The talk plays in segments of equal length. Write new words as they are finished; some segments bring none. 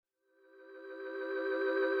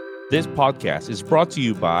This podcast is brought to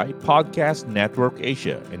you by Podcast Network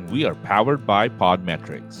Asia, and we are powered by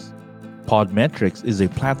Podmetrics. Podmetrics is a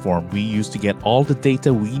platform we use to get all the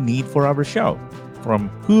data we need for our show, from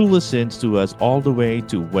who listens to us all the way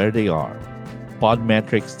to where they are.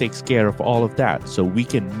 Podmetrics takes care of all of that so we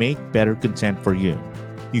can make better content for you.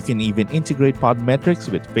 You can even integrate Podmetrics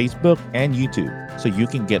with Facebook and YouTube so you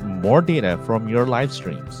can get more data from your live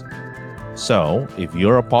streams. So, if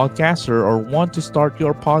you're a podcaster or want to start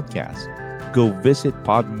your podcast, go visit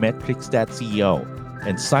podmetrics.co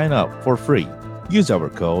and sign up for free. Use our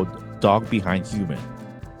code DOGBehindHuman.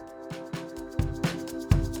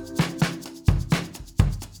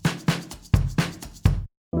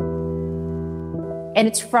 And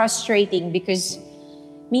it's frustrating because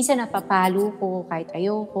minsan napapalo ko kahit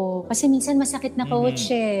ayoko. Kasi minsan masakit na coach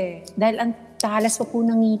dahil ang talas pa po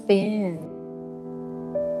ng ngipin.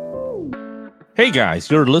 Hey guys,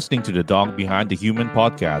 you're listening to the Dog Behind the Human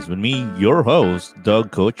podcast with me, your host, Doug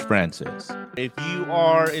Coach Francis. If you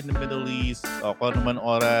are in the Middle East,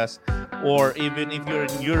 oras, or even if you're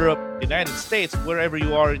in Europe, United States, wherever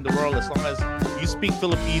you are in the world, as long as you speak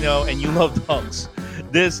Filipino and you love dogs,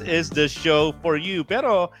 this is the show for you.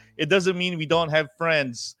 Pero it doesn't mean we don't have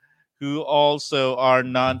friends who also are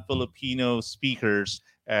non-Filipino speakers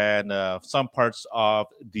and some parts of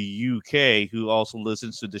the UK who also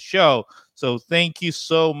listens to the show. So thank you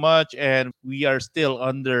so much. And we are still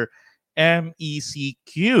under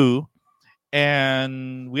MECQ.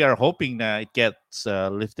 And we are hoping that it gets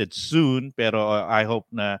lifted soon. Pero I hope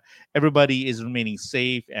na everybody is remaining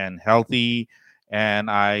safe and healthy. And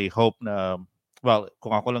I hope na, well,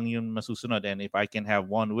 kung ako lang yun masusunod. And if I can have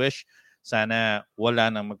one wish, sana wala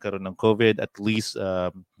nang magkaroon ng COVID. At least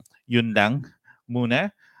yun lang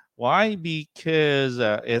muna. Why? Because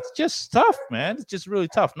it's just tough, man. It's just really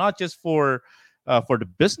tough. Not just for the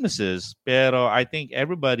businesses, pero I think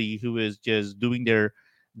everybody who is just doing their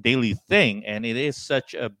daily thing, and it is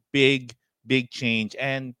such a big change.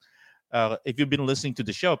 And if you've been listening to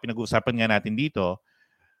the show, pinag-uusapan nga natin dito,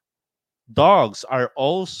 dogs are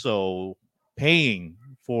also paying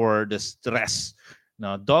for the stress.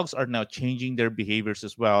 Now, dogs are now changing their behaviors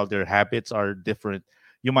as well. Their habits are different.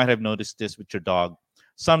 You might have noticed this with your dog.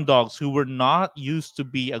 Some dogs who were not used to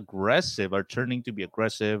be aggressive are turning to be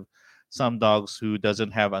aggressive. Some dogs who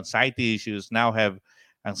doesn't have anxiety issues now have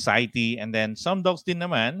anxiety. And then some dogs din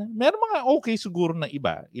naman, meron mga okay siguro na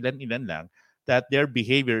iba, ilan-ilan lang, that their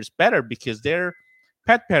behavior is better because their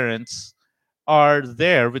pet parents are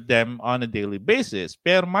there with them on a daily basis.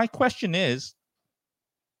 Pero my question is,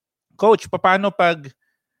 Coach, paano pag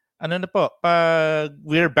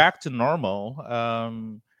we're back to normal,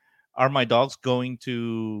 are my dogs going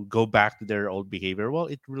to go back to their old behavior? Well,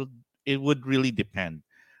 it would really depend.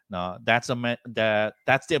 No, that's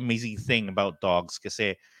the amazing thing about dogs,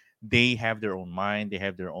 kasi they have their own mind, they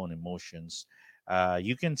have their own emotions.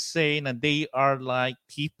 You can say that they are like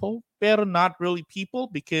people, pero not really people,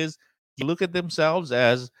 because you look at themselves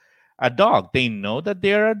as a dog. They know that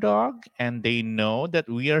they're a dog, and they know that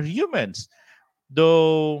we are humans.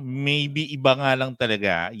 Though maybe iba nga lang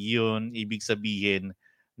talaga yun ibig sabihin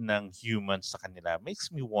ng humans sa kanila.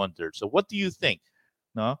 Makes me wonder. So what do you think?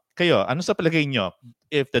 No? Kayo, ano sa palagay nyo?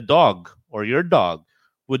 If the dog or your dog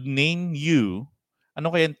would name you,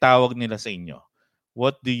 ano kayang tawag nila sa inyo?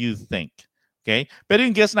 What do you think? Okay? Pero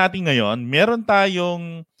yung guest natin ngayon, meron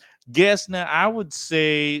tayong guest na I would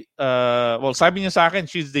say, well, sabi niya sa akin,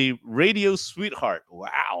 she's the radio sweetheart.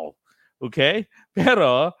 Wow! Okay?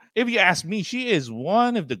 Pero, if you ask me, she is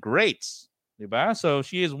one of the greats. Diba? So,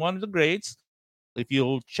 she is one of the greats. If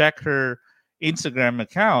you'll check her Instagram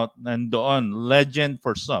account, nandoon, legend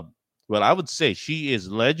for some. Well, I would say she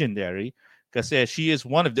is legendary kasi she is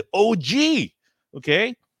one of the OG.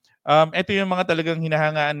 Okay? Ito yung mga talagang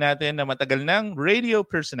hinahangaan natin na matagal ng radio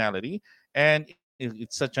personality, and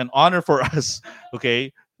it's such an honor for us,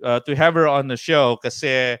 okay, to have her on the show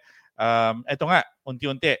kasi ito nga,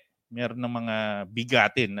 unti-unti, meron ng mga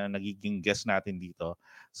bigatin na nagiging guest natin dito.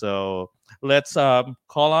 So, let's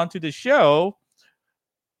call on to the show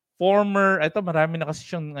marami na kasi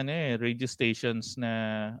siyang radio stations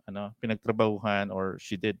na pinagtrabahuhan, or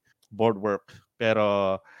she did board work.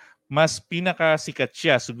 Pero mas pinakasikat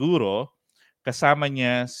siya siguro kasama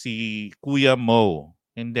niya si Kuya Mo.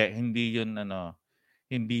 Hindi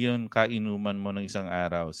yun kainuman mo ng isang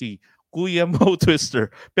araw. Si Kuya Mo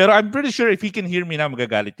Twister. Pero I'm pretty sure if he can hear me now,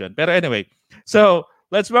 magagalit yun. Pero anyway, so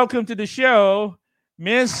let's welcome to the show,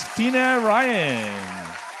 Miss Tina Ryan.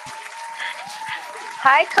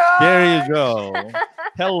 Hi, Coach. There you go.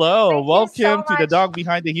 Hello. Thank you Welcome so to the much. Dog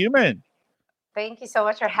Behind the Human. Thank you so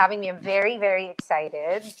much for having me. I'm very, very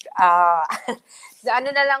excited. Ano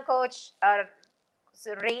na lang, Coach,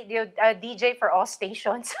 radio DJ for all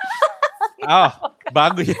stations.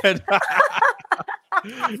 Bago yan.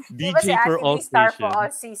 Di ba si DJ for Ate all B, star for all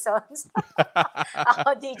stations. seasons?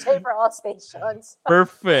 Ako, DJ for all stations.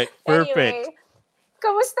 Perfect. Anyway,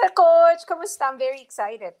 kamusta, Coach? Kamusta? I'm very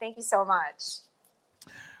excited. Thank you so much.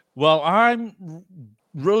 Well, I'm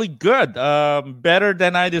really good. Better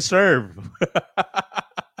than I deserve.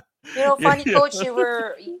 Funny, Coach, you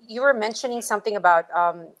were mentioning something about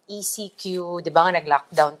ECQ, di ba nga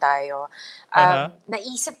nag-lockdown tayo.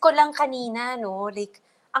 Naisip ko lang kanina, no, like,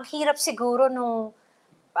 ang hirap siguro nung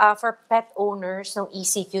for pet owners ng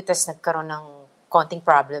ECQ, tas nagkaroon ng konting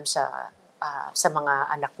problem sa mga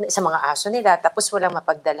anak, sa mga aso nila, tapos walang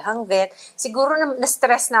mapagdalahang vet. Siguro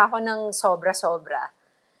na-stress na ako ng sobra-sobra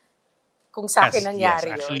kung sa akin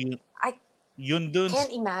nangyari yun. Yun dun,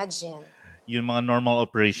 can't imagine. Yung mga normal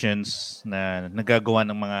operations na nagagawa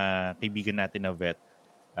ng mga kaibigan natin na vet,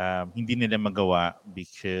 hindi nila magawa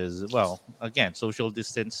because, well, again, social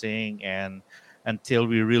distancing, and until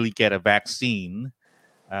we really get a vaccine,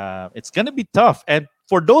 it's gonna be tough. And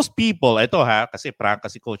for those people, ito kasi prank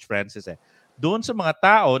si Coach Francis doon sa mga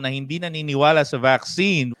tao na hindi naniniwala sa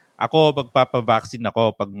vaccine, ako magpapavaccine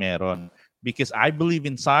ako pag meron. Because I believe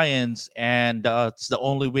in science, and it's the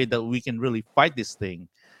only way that we can really fight this thing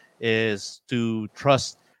is to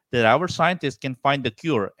trust that our scientists can find the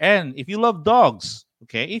cure. And if you love dogs,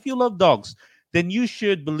 then you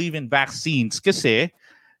should believe in vaccines. Kasi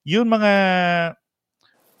yung mga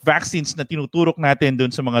vaccines na tinuturok natin doon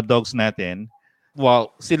sa mga dogs natin,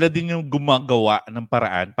 well, sila din yung gumagawa ng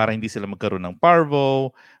paraan para hindi sila magkaroon ng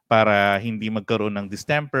parvo, para hindi magkaroon ng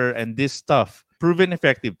distemper, and this stuff, proven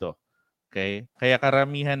effective to. Okay? Kaya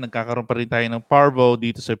karamihan nagkakaroon pa rin tayo ng parvo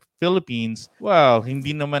dito sa Philippines. Well,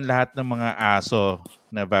 hindi naman lahat ng mga aso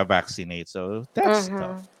na vaccinate. So, that's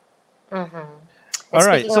tough. All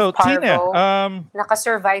right. So, parvo, Tina,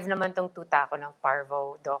 naka-survive naman tong tuta ko ng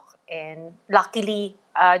parvo, Doc. And luckily,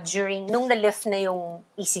 nung na-lift na yung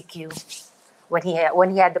ECQ, when he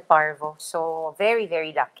had the parvo. So, very,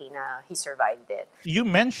 very lucky na he survived it. You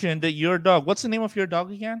mentioned that your dog, what's the name of your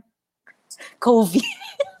dog again? Covey.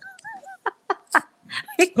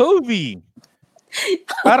 Covey.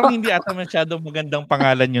 Parang hindi ata masyadong magandang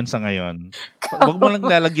pangalan yun sa ngayon. Huwag mo lang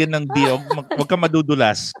lalagyan ng D, huwag ka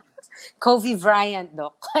madudulas. Covey Bryant,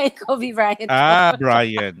 Doc. Covey Bryant.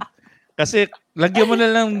 Brian. Kasi lagyan mo na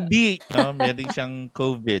lang D. No? Meron siyang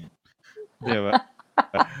COVID. Diba?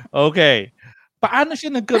 Okay. Paano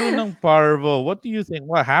siya nagkaroon ng parvo? What do you think?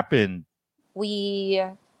 What happened? We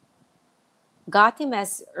got him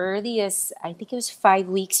as early as, I think he was 5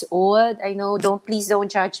 weeks old. I know, please don't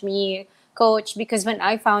judge me, Coach, because when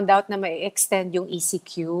I found out na may extend yung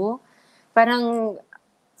ECQ, parang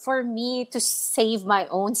for me to save my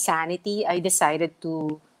own sanity, I decided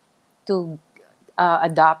to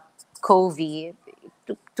adopt Covey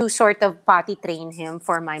to sort of potty train him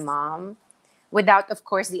for my mom, without, of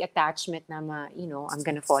course, the attachment na I'm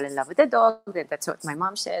gonna fall in love with the dog. That's what my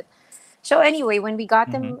mom said. So anyway, when we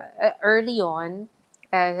got him early on,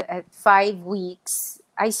 at 5 weeks,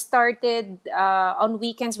 I started, on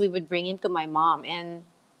weekends, we would bring him to my mom. And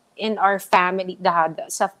in our family,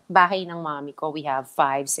 sa bahay ng mami ko, we have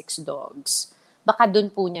 5-6 dogs. Baka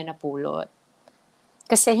dun po niya napulot.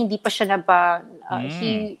 Kasi hindi pa siya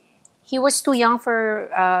he was too young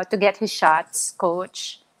to get his shots,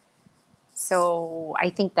 Coach. So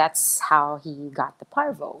I think that's how he got the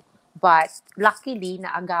parvo. But luckily,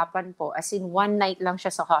 naagapan po. As in, one night lang siya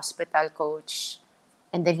sa hospital, Coach.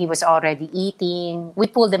 And then he was already eating. We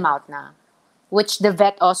pulled him out na. Which the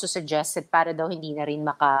vet also suggested para daw hindi na rin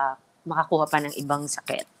makakuha pa ng ibang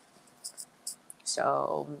sakit.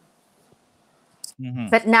 So,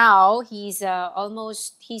 but now, he's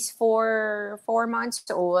he's 4 months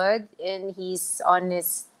old. And he's on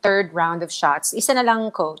his 3rd round of shots. Isa na lang,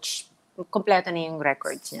 Coach. Kompleto na yung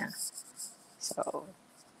records niya. So,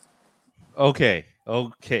 Okay.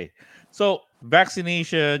 So,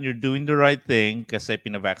 vaccination, you're doing the right thing kasi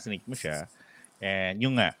pinavaccinate mo siya. And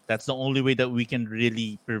yung nga, that's the only way that we can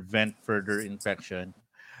really prevent further infection.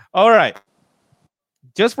 All right.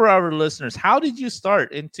 Just for our listeners, how did you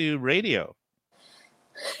start into radio?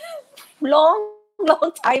 Long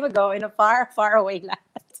time ago in a far, far away land.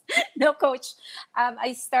 No, Coach.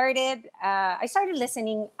 I started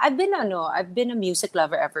listening. I've been a music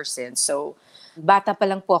lover ever since. So, bata pa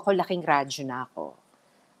lang po ako, laking radyo na ako.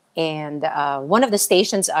 And one of the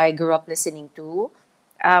stations I grew up listening to,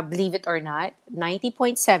 believe it or not,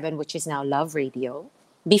 90.7, which is now Love Radio.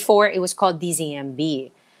 Before, it was called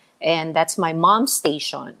DZMB. And that's my mom's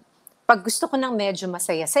station. pag gusto ko ng medyo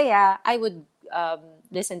masaya-saya, I would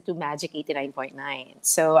listen to Magic 89.9.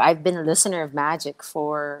 So I've been a listener of Magic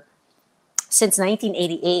for since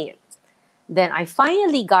 1988. Then I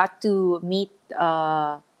finally got to meet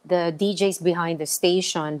the DJs behind the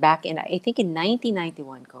station back in, I think, in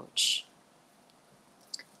 1991, Coach.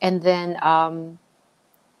 And then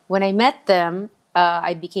when I met them,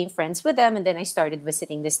 I became friends with them, and then I started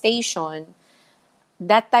visiting the station.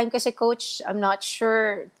 That time kasi, Coach, I'm not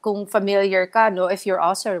sure kung familiar ka, no, if you're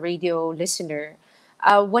also a radio listener,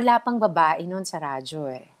 wala pang babae noon sa radyo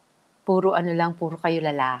eh. Puro puro kayo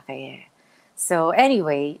lalaki eh. So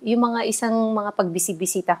anyway, yung mga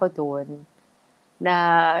pagbisibisita ko doon,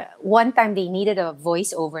 na one time they needed a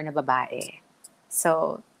voiceover na babae.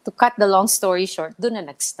 So to cut the long story short, doon na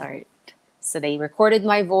nag-start. So they recorded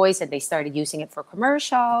my voice and they started using it for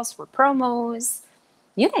commercials, for promos.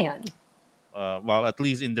 Yun na yun. Well, at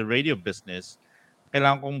least in the radio business,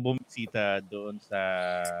 kailangan kong bumisita doon sa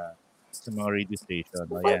mga radio station.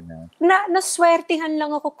 Ayan, naswertihan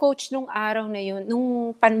lang ako, Coach, nung araw na yun,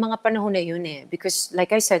 nung mga panahon na yun eh. Because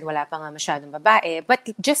like I said, wala pa nga masyadong babae. But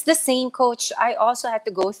just the same, Coach, I also had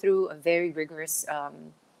to go through a very rigorous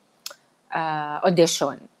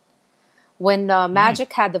audition. When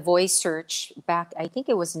Magic had the voice search back, I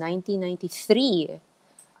think it was 1993,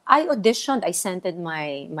 I auditioned. I sent in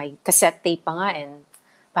my cassette tape pa nga, and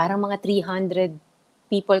parang mga 300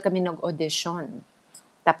 people kami nag-audition.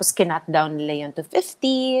 Tapos kinat down nila yun to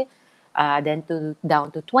 50, then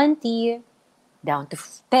down to 20, down to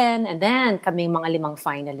 10, and then kami mga 5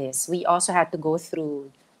 finalists. We also had to go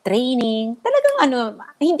through training. Talagang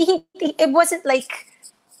it wasn't like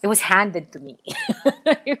it was handed to me.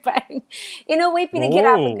 In a way,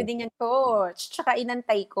 pinaghirapan ko din yan, Coach. Tsaka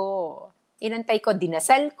inantay ko,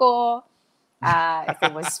 dinasal ko, if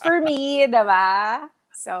it was for me, diba?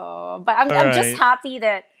 So, but I'm just happy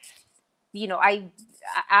that,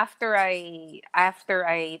 after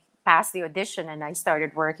I passed the audition and I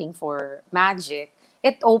started working for Magic,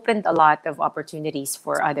 it opened a lot of opportunities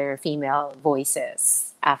for other female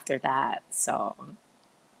voices after that. So,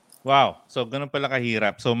 wow. So, ganun pala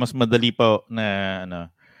kahirap. So, mas madali pa na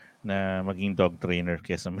maging dog trainer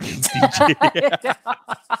kaysa maging DJ.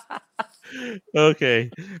 Okay.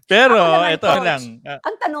 Pero, ito lang.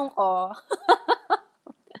 Ang tanong ko,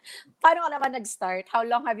 paano ka naman nag-start? How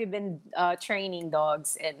long have you been training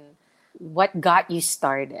dogs, and what got you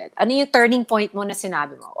started? Ano yung turning point mo na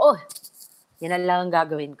sinabi mo, yan lang ang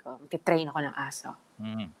gagawin ko. Mag-train ako ng aso.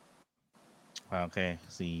 Okay.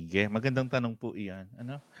 Sige. Magandang tanong po iyan.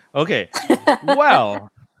 Okay. Well,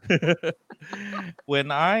 when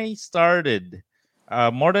I started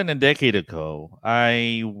more than a decade ago,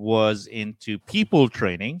 I was into people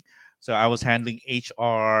training. So I was handling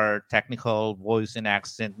HR, technical, voice and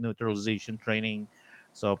accent neutralization training.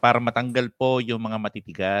 So para matanggal po yung mga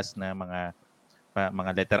matitigas na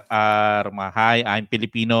mga letter R, mga hi, I'm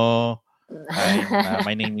Filipino.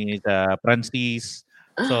 My name is Francis.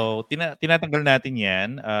 So tinatanggal natin yan.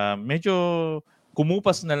 Medyo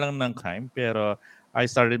kumupas na lang ng time, pero I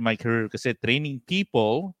started my career kasi training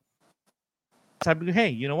people. Sabi ko, hey,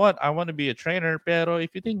 you know what? I want to be a trainer. Pero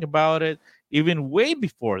if you think about it, even way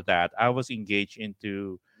before that, I was engaged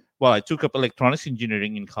into, I took up electronics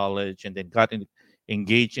engineering in college and then got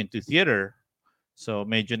engaged into theater. So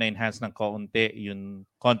medyo na-enhance ng kaunti yung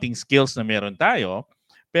konting skills na meron tayo.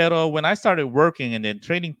 Pero when I started working and then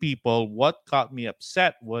training people, what got me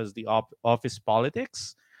upset was the office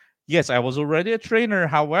politics. Yes, I was already a trainer.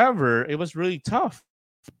 However, it was really tough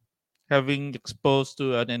having exposed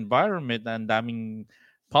to an environment na ang daming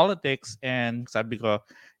politics, and sabi ko,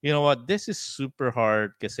 you know what, this is super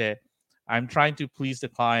hard kasi I'm trying to please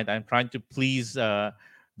the client. I'm trying to please the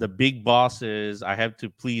big bosses. I have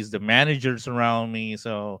to please the managers around me.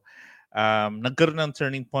 So nagkaroon ng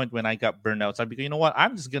turning point when I got burned out. Sabi ko, you know what,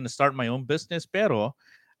 I'm just gonna start my own business, pero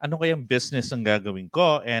ano kayang business ang gagawin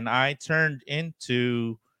ko? And I turned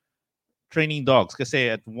into training dogs. Kasi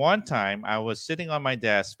at one time, I was sitting on my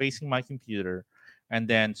desk facing my computer, and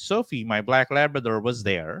then Sophie, my black Labrador, was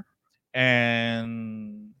there.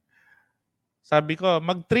 And sabi ko,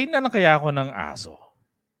 mag-train na lang kaya ako ng aso.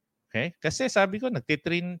 Okay? Kasi sabi ko,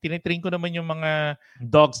 tinitrain ko naman yung mga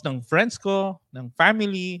dogs ng friends ko, ng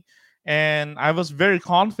family, and I was very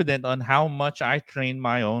confident on how much I trained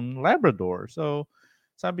my own Labrador. So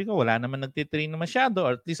sabi ko, wala naman nagtitrain na masyado,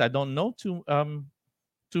 or at least I don't know too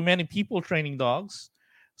many people training dogs.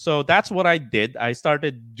 So that's what I did. I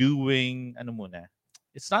started doing,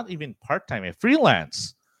 it's not even part-time,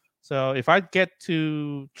 freelance. So if I get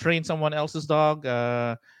to train someone else's dog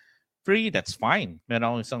free, that's fine. Meron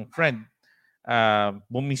akong isang friend,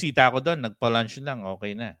 bumisita ako doon, nagpa-lunch lang,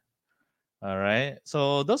 okay na. All right.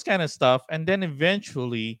 So those kind of stuff. And then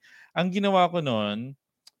eventually, ang ginawa ko noon,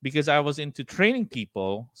 because I was into training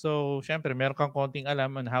people, so syempre meron kang konting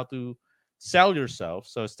alam on how to sell yourself.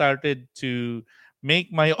 So started to make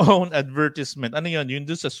my own advertisement. Ano yun? Yun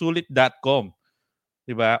doon sa sulit.com.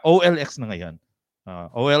 Diba? OLX na ngayon.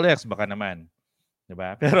 OLX baka naman.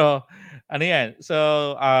 Diba? Pero ano yan?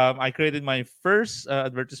 So I created my first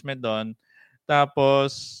advertisement doon.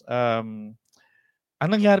 Tapos ang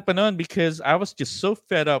nangyari pa noon, because I was just so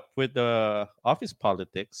fed up with the office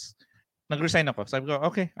politics, nag-resign ako. Sabi ko,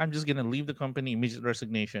 okay, I'm just gonna leave the company, immediate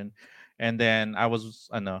resignation. And then I was,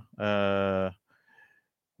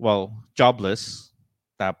 jobless.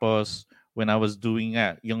 Tapos, when I was doing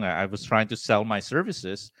I was trying to sell my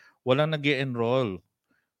services, walang nag-enroll.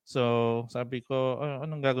 So, sabi ko,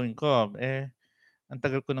 anong gagawin ko? Ang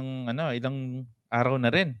tagal ko ng, ilang araw na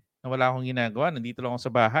rin na wala akong ginagawa. Nandito lang ako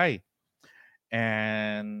sa bahay.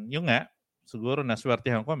 And siguro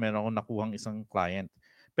naswertehan ko, meron akong nakuhang isang client.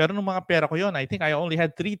 Pero nung mga pera ko yon, I think I only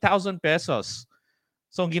had 3,000 pesos.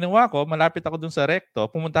 So ang ginawa ko, malapit ako dun sa Recto,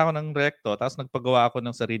 pumunta ako ng Recto, tapos nagpagawa ako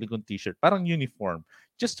ng sarili kong t-shirt, parang uniform,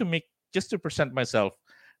 just to present myself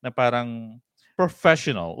na parang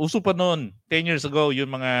professional. Uso pa noon, 10 years ago,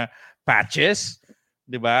 yung mga patches,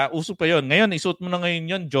 'di ba? Uso pa yon. Ngayon, isuot mo na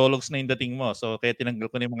ngayon yon, Jologs na yung dating mo. So kaya tinanggal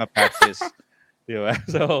ko na yung mga patches. Diba?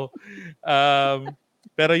 So,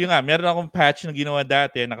 pero yun nga, meron akong patch na ginawa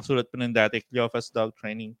dati, nakasulat pa ng dati, Cleophas Dog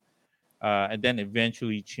Training. And then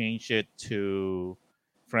eventually changed it to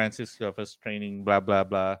Francis Cleophas Training, blah, blah,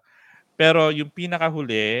 blah. Pero yung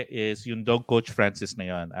pinakahuli is yung Dog Coach Francis na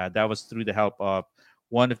yun. That was through the help of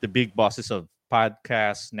one of the big bosses of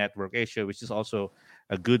Podcast Network Asia, which is also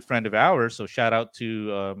a good friend of ours. So shout out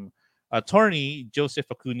to attorney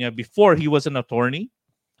Joseph Acuna before he was an attorney.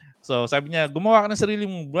 So sabi niya, gumawa ka ng sarili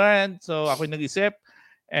mong brand. So ako yung nag-isip.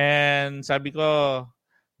 And sabi ko,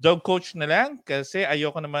 dog coach na lang kasi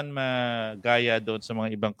ayoko naman magaya doon sa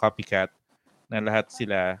mga ibang copycat na lahat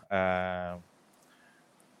sila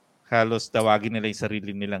halos tawagin nila yung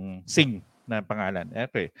sarili nilang sing na pangalan.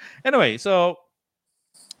 Okay. Anyway, so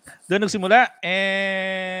doon nagsimula.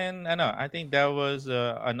 And I think that was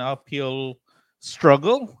an uphill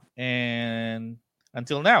struggle and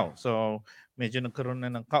until now. So medyo nagkaroon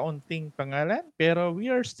na ng kaunting pangalan, pero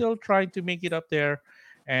we are still trying to make it up there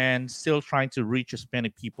and still trying to reach as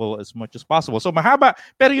many people as much as possible. So mahaba,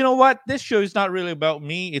 pero you know what? This show is not really about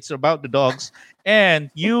me. It's about the dogs.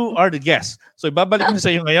 And you are the guest. So ibabalik ko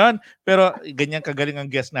sa iyo ngayon, pero ganyan kagaling ang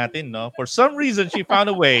guest natin, no? For some reason, she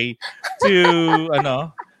found a way to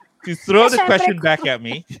throw the question back at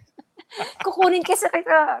me. Kukunin kita,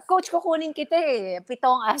 Coach, kukunin kita eh. 7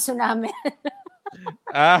 ang aso namin.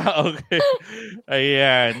 Okay.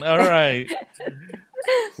 Ayan. All right.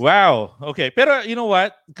 Wow. Okay. Pero you know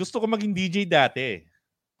what? Gusto ko maging DJ dati.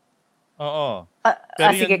 Oo.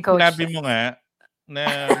 Pero sige, yung Coach. sinabi mo nga na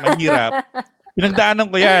mahirap,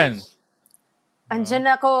 pinagdaanan ko yan. Andiyan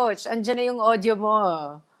na, Coach. Andiyan na yung audio mo.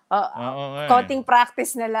 Konting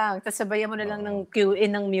practice na lang. Tapos sabayan mo na lang ng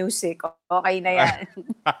cue-in ng music. Okay na yan.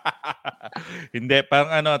 Hindi.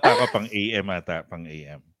 Pang pang AM ata. Pang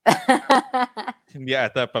AM. Hindi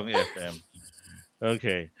ata pang FM.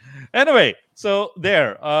 Okay. Anyway, so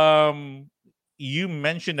there. You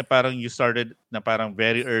mentioned na parang you started na parang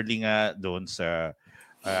very early nga doon sa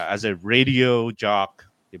as a radio jock,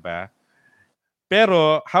 di ba?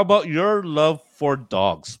 Pero how about your love for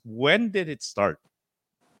dogs? When did it start?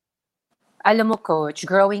 Alam mo, Coach,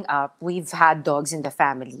 growing up, we've had dogs in the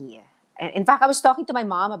family. In fact, I was talking to my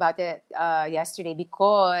mom about it yesterday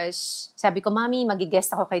because sabi ko, Mami,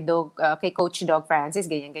 mag-guest ako kay Coach Dog Francis,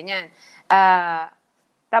 ganyan-ganyan.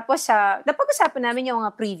 Tapos, napag-usapan namin yung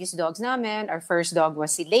mga previous dogs namin. Our first dog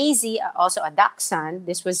was si Lazy, also a Dachshund.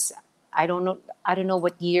 This was, I don't know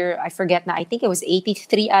what year, I forget na. I think it was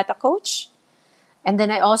 83 ata, Coach. And then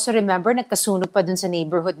I also remember, nagkasunog pa dun sa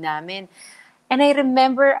neighborhood namin. And I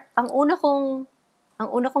remember, ang una kong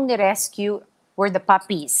ni-rescue were the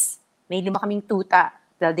puppies. May 5 kaming tuta.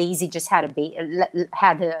 The Daisy just had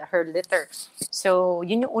her litter. So,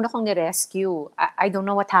 yun yung una kong ni-rescue. I don't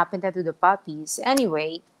know what happened to the puppies.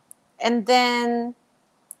 Anyway, and then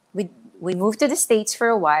we moved to the States for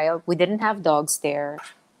a while. We didn't have dogs there.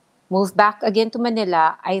 Moved back again to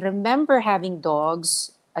Manila. I remember having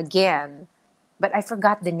dogs again, but I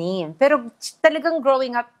forgot the name. Pero talagang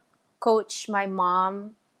growing up, Coach, my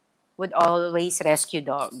mom would always rescue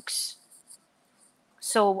dogs.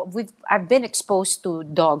 So I've been exposed to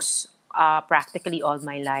dogs practically all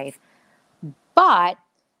my life. But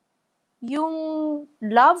yung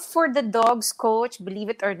love for the dogs, Coach, believe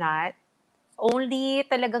it or not, only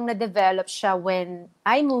talagang na-develop siya when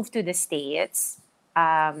I moved to the States.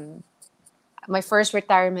 My first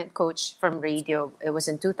retirement coach from radio, it was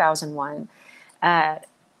in 2001.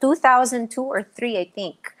 2002 or 3, I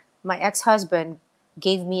think, my ex-husband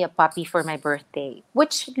gave me a puppy for my birthday,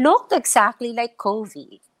 which looked exactly like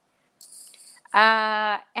Covey.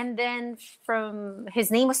 And then from his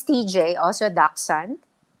name was TJ, also a dachshund.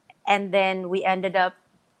 And then we ended up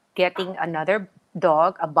getting another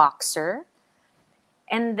dog, a boxer.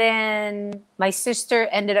 And then my sister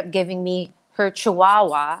ended up giving me her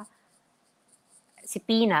chihuahua, si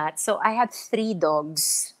Peanut. So I had 3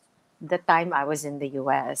 dogs the time I was in the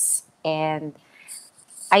US. And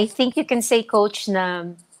I think you can say, Coach, na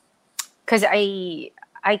because I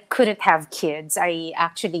couldn't have kids. I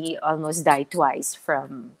actually almost died twice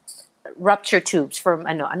from rupture tubes, from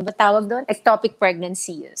ano ba tawag doon? Ectopic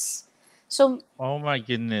pregnancies. So Oh my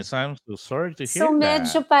goodness, I'm so sorry to so hear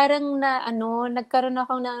medyo that. parang nagkaroon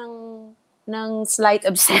ako ng slight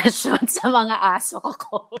obsession sa mga aso ko,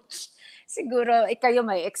 Coach. Siguro, kayo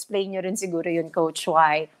may explain nyo rin siguro yun, Coach,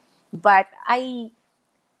 why. But I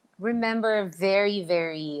remember very,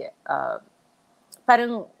 very,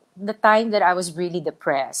 parang the time that I was really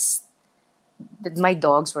depressed, that my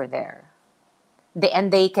dogs were there.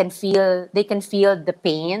 And they can feel the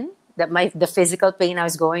pain, the physical pain I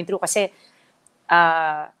was going through. Kasi,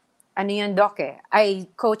 ano yun, Doc I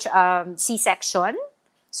coach C-section,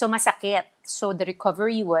 so masakit. So the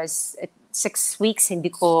recovery was 6 weeks, hindi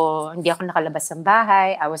ako nakalabas ng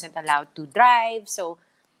bahay. I wasn't allowed to drive. So,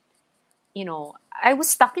 I was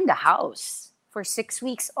stuck in the house for 6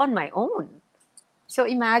 weeks on my own. So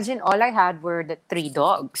imagine all I had were the 3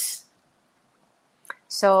 dogs.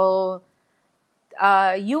 So,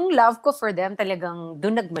 yung love ko for them talagang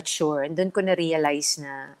doon nag-mature, and doon ko na-realize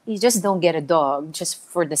na you just don't get a dog just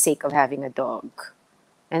for the sake of having a dog.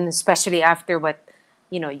 And especially after what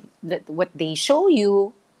they show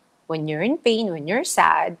you when you're in pain, when you're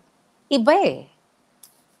sad, iba eh.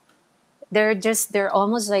 They're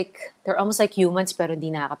almost like humans pero di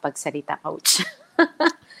nakakapagsalita, Coach.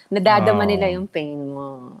 Nadadama nila Oh, yung pain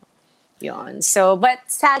mo. Yun. So, but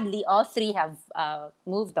sadly, all 3 have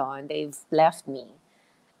moved on. They've left me.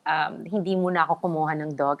 Hindi muna ako kumuha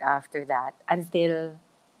ng dog after that until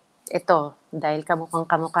ito, dahil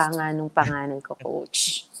kamukhang-kamukha nga nung panganay ko,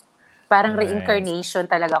 Coach. Parang right. reincarnation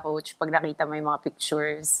talaga, Coach, pag nakita mo yung mga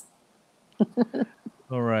pictures.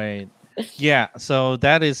 All right. Yeah, so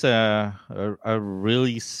that is a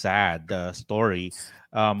really sad story.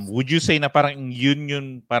 Would you say na parang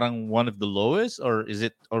yun parang one of the lowest, or is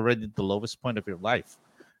it already the lowest point of your life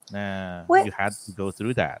na Well, you had to go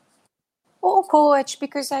through that? oh, Coach,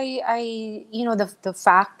 because the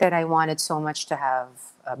fact that I wanted so much to have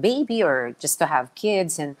a baby or just to have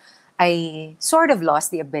kids, and I sort of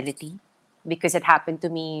lost the ability because it happened to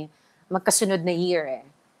me magkasunod na year eh.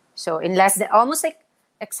 So in less than, almost like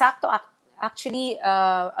exacto, actually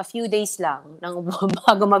a few days lang nang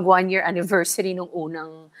bago mag 1 year anniversary nung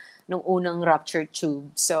unang ruptured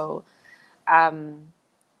tube. So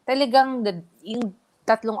talagang yung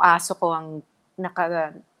 3 aso ko ang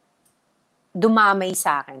dumamay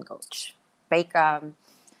sa akin, Coach. Like,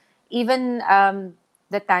 even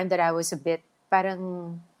the time that I was a bit,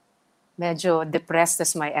 parang medyo depressed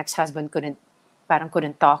as my ex-husband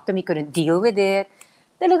couldn't talk to me, couldn't deal with it.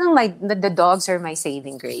 Talagang the dogs are my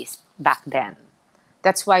saving grace back then.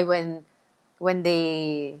 That's why when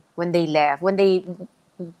they left, nung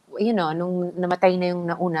namatay na yung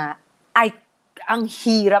nauna, ang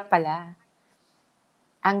hirap pala.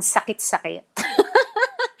 Ang sakit-sakit.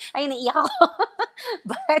 Ay, naiyak ako.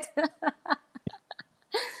 but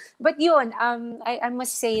but yun, I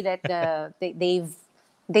must say that they've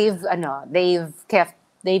kept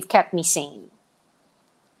me sane.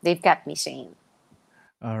 They've kept me sane.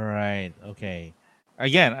 All right. Okay.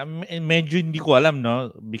 Again, medyo hindi ko alam,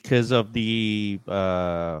 no, because of the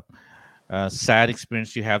sad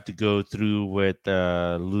experience you have to go through with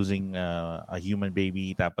losing a human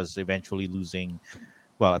baby, tapos eventually losing,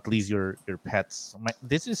 well, at least your pets.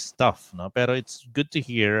 This is tough, no? Pero it's good to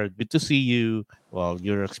hear, good to see you. Well,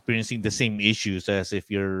 you're experiencing the same issues as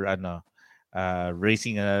if you're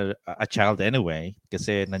raising a child anyway.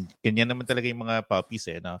 Kasi ganyan naman talaga yung mga puppies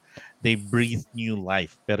eh, no? They breathe new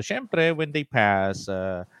life. Pero syempre, when they pass,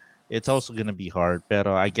 it's also gonna be hard.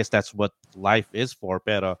 Pero I guess that's what life is for.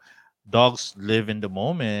 Pero dogs live in the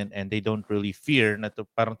moment and they don't really fear na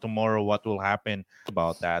parang tomorrow what will happen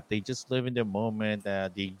about that. They just live in the moment.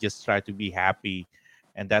 They just try to be happy,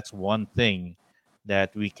 and that's one thing that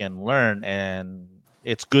we can learn. And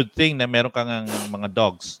it's good thing na meron kang mga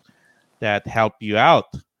dogs that help you out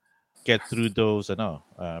get through those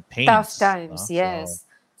Tough pains, times, no? So yes.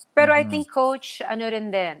 Pero I mhm. think, Coach, ano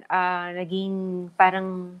rin din, naging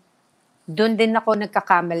parang doon din ako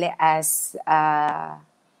nagkakamali as,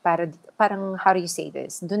 parang, how do you say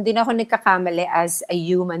this? Doon din ako nagkakamali as a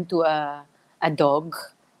human to a dog.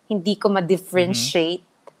 Hindi ko Mhm. ma-differentiate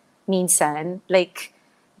minsan. Like,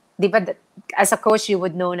 di ba, as a coach, you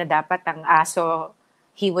would know na dapat ang aso,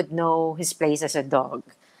 he would know his place as a dog.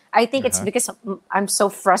 I think it's Uh-huh. because I'm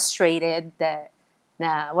so frustrated that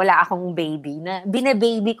na wala akong baby, na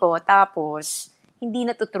binababy ko, tapos hindi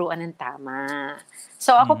natuturuan ng tama.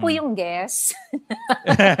 So ako po Mhm. yung guest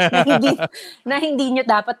na hindi na hindi nyo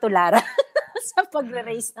dapat tularan sa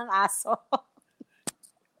pagre-raise ng aso.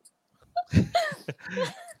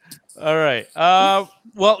 All right.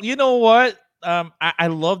 Well, you know what? I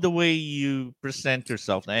love the way you present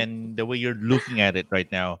yourself and the way you're looking at it right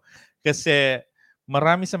now. Kasi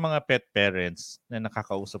marami sa mga pet parents na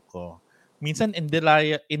nakakausap ko, minsan in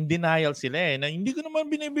denial sila na hindi ko naman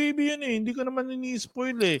binibaby yan hindi ko naman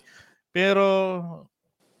ini-spoil Pero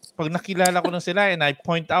pag nakilala ko na sila and I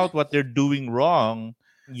point out what they're doing wrong,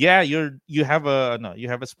 yeah, you have a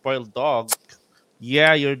spoiled dog.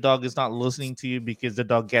 Yeah, your dog is not listening to you because the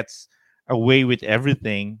dog gets away with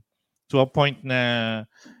everything to a point na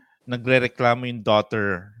nagrereklamo yung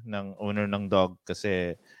daughter ng owner ng dog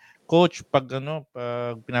kasi coach pag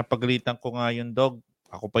pinapagalitan ko nga yung dog,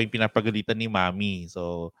 ako pa yung pinapagalitan ni mommy.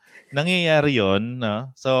 So nangyayari 'yon,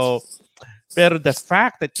 no? So pero the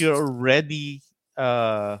fact that you're already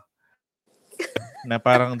na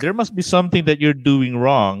parang there must be something that you're doing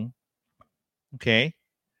wrong, okay?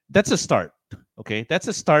 That's a start. Okay?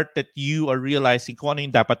 That's a start that you are realizing kung ano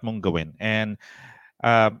yung dapat mong gawin. And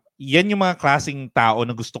yan yung mga klaseng tao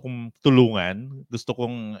na gusto kong tulungan, gusto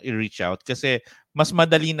kong i-reach out kasi mas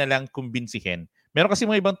madali na lang kumbinsihin. Meron kasi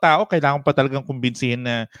mga ibang tao, kailangan pa talagang kumbinsihin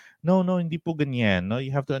na, no, hindi po ganyan. No,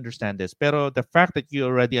 you have to understand this. Pero the fact that you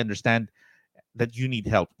already understand that you need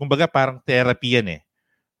help, kumbaga parang therapy yan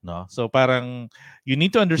no? So parang you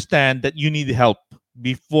need to understand that you need help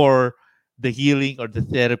before the healing or the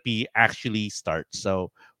therapy actually starts. So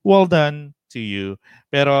well done to you.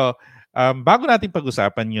 Pero bago natin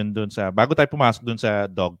pag-usapan yun dun sa bago tayo pumasok dun sa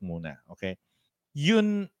dog muna, okay?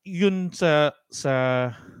 Yun sa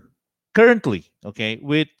currently, okay,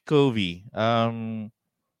 with COVID,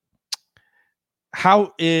 how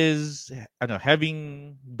is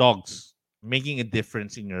having dogs making a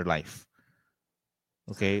difference in your life?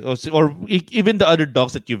 Okay, even the other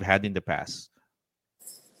dogs that you've had in the past.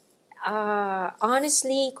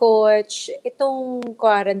 Honestly, Coach, itong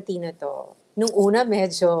quarantine na to, nung una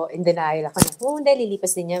medyo in denial ako na, hindi,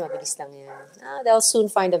 lilipas din yan, mabilis lang yan. They'll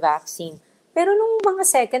soon find a vaccine. Pero nung mga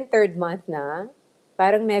second, third month na,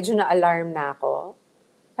 parang medyo na-alarm na ako.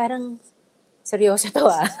 Parang, seryoso to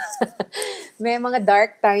May mga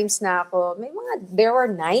dark times na ako. There were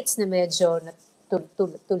nights na medyo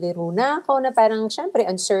tuliro na ako na parang, syempre,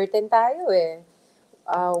 uncertain tayo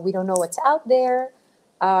we don't know what's out there.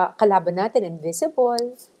 Kalaban natin invisible,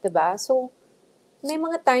 'di ba? So may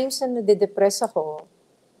mga times na nade-depress ako.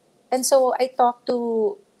 And so I talked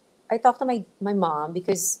to my mom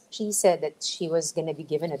because she said that she was gonna be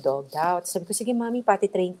given a dog daw. Sabi ko, sige mami,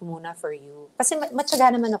 potty train ko muna for you. Kasi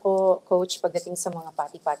matyaga naman ako, coach, pagdating sa mga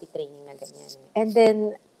potty training na ganyan. And then,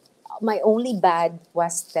 my only bad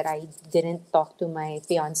was that I didn't talk to my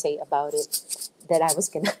fiance about it, that I was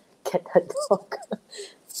gonna get a dog.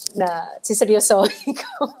 Na siseryosohin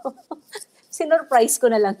ko. Sinurprise ko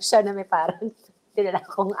na lang siya na may parang tinala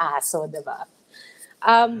akong aso, diba?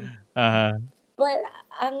 Uh-huh. But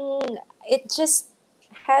it just,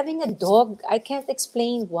 having a dog, I can't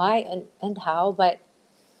explain why and how, but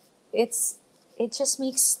it's it just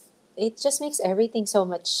makes everything so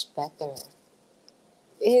much better.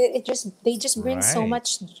 They just bring so Right.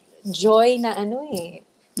 much joy na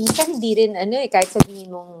minsan hindi rin kahit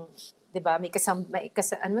sabihin mong 'di ba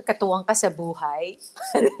katuwang ka sa buhay.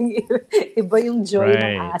 Iba yung joy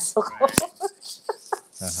ng Right. aso ko.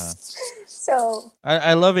 Uh-huh. So,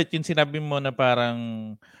 I love it yung sinabi mo na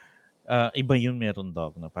parang iba yung meron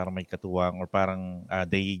dog na parang may katuwang or parang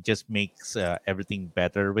they just makes everything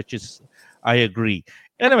better, which is I agree.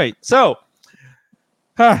 Anyway, so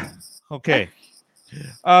okay.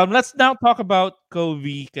 Let's now talk about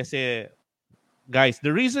COVID kasi guys,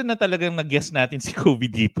 the reason na talagang nag-guest natin si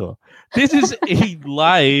COVID dito, this is a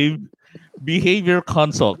live behavior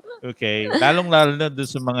consult. Okay? Lalong-lalo na doon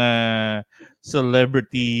sa mga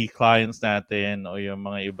celebrity clients natin o yung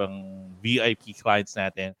mga ibang VIP clients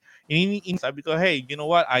natin. Sabi ko, hey, you know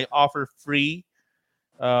what? I offer free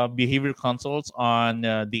behavior consults on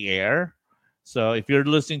the air. So if you're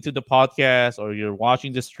listening to the podcast or you're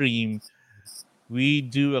watching the stream, we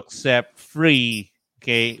do accept free.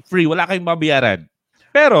 Okay? Free. Wala kayong babayaran.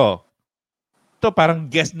 Pero, ito parang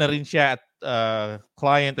guest na rin siya at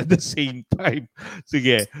client at the same time.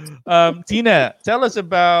 Sige. Tina, tell us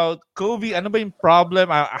about Covey. Ano ba yung problem?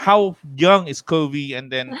 How young is Covey? And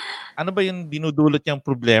then, ano ba yung dinudulot niyang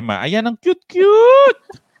problema? Ayan, ang cute-cute!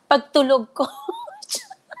 Pagtulog ko.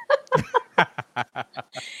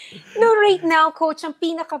 No, right now, Coach, ang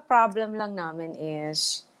pinaka-problem lang namin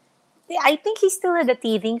is, I think he's still at the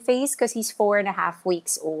teething phase because he's 4.5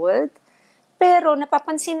 weeks old. Pero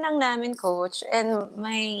napapansin lang namin, Coach, and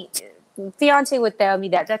my fiance would tell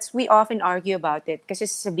me that's we often argue about it kasi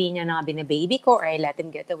sasabihin niya na binababy ko or I let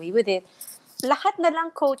him get away with it. Lahat na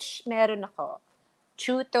lang, Coach, meron ako.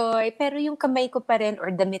 Chew toy, pero yung kamay ko pa rin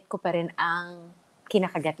or damit ko pa rin ang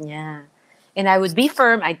kinakagat niya. And I would be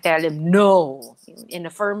firm, I'd tell him, no. In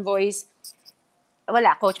a firm voice,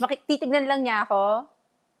 wala, Coach, titignan lang niya ako.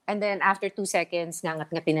 And then after 2 seconds,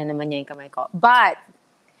 ngangat-ngatin na naman niya yung kamay ko. But,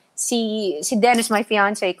 si Dennis, my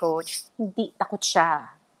fiance, Coach, hindi, takot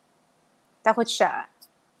siya. Takot siya.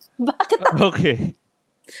 Bakit ako? Okay.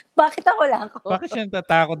 Bakit ako lang, Coach? Bakit siya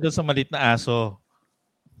natatakot doon sa malit na aso?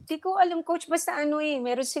 Di ko alam, Coach. Basta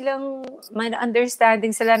meron silang, may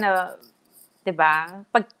understanding sila na, diba?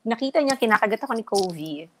 Pag nakita niya, kinakagat ako ni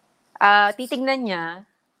Covey, titignan niya,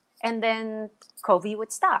 and then Covey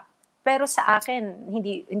would stop. Pero sa akin,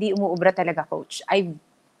 hindi umuubra talaga, Coach.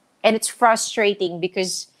 And it's frustrating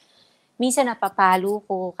because minsan napapalo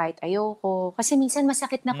ko kahit ayoko. Kasi minsan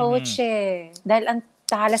masakit na, Coach, dahil ang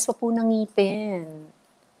talas pa po ng ngipin.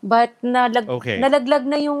 But nalaglag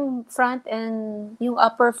na yung front and yung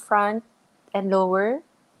upper front and lower.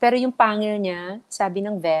 Pero yung pangil niya, sabi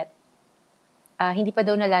ng vet, hindi pa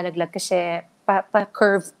daw nalalaglag kasi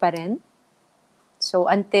pa-curve pa rin. So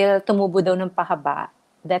until tumubo daw ng pahaba,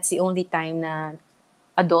 that's the only time na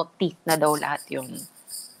adult teeth na daw lahat yun.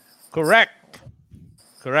 Correct.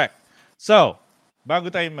 So,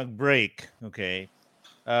 bago tayo mag-break, okay,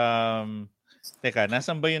 teka,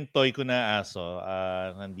 nasan ba yung toy ko na aso?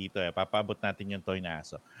 Nandito papaabot natin yung toy na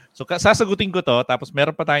aso. So, sasagutin ko to, tapos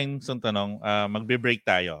meron pa tayong isang tanong, magbe-break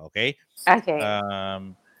tayo, okay? Okay.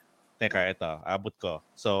 Teka, ito, abot ko.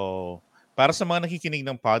 So, para sa mga nakikinig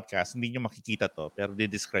ng podcast, hindi nyo makikita to, pero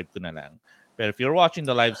di-describe ko na lang. Pero if you're watching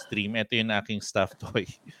the live stream, ito yung aking stuffed toy.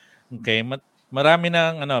 Okay, marami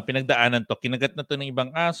ng pinagdaanan to. Kinagat na to ng ibang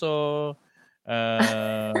aso,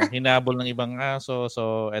 hinabol ng ibang aso.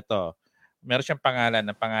 So, ito. Meron siyang pangalan.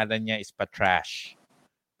 Ang pangalan niya is Patrash.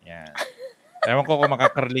 Yan. Ewan ko kung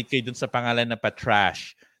makakarelate kayo dun sa pangalan na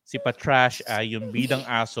Patrash. Si Patrash ay yung bidang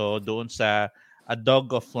aso doon sa A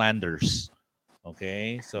Dog of Flanders.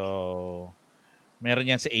 Okay? So, meron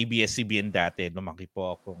yan sa ABS-CBN dati. Lumaki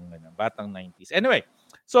po akong batang 90s. Anyway,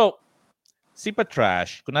 so, si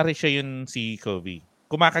Patrash, kunwari siya yun si Covey.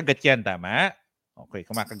 Kumakagat yan, tama? Okay,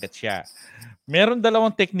 kumakagat siya. Meron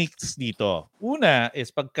dalawang techniques dito. Una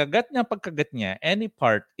is pagkagat niya, any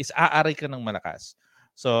part is aaray ka ng malakas.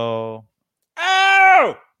 So,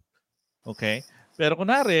 ow! Okay? Pero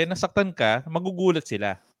kunwari, nasaktan ka, magugulat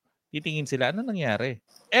sila. Titingin sila, ano nangyari?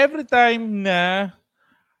 Every time na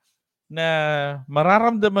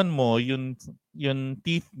mararamdaman mo yung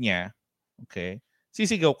teeth niya, okay,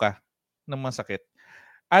 sisigaw ka ng masakit.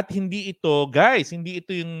 At hindi ito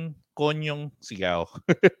yung konyong sigaw.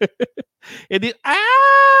 E di,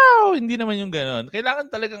 ow! Hindi naman yung ganon. Kailangan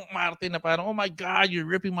talagang umarte na parang, oh my God, you're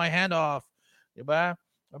ripping my hand off. Diba?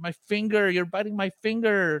 My finger, you're biting my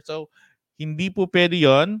finger. So, hindi po pwede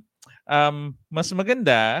yun. Mas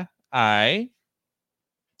maganda ay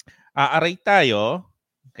aaray tayo.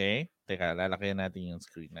 Okay? Teka, lalakayan natin yung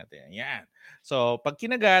screen natin. Ayan. So, pag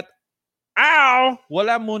kinagat, ow!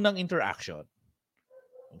 Wala munang interaction.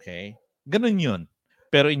 Okay? Ganun yun.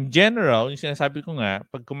 Pero in general, yung sinasabi ko nga,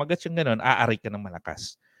 pag kumagat siyang ganun, aaray ka ng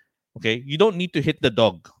malakas. Okay? You don't need to hit the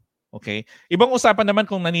dog. Okay? Ibang usapan naman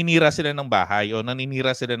kung naninira sila ng bahay o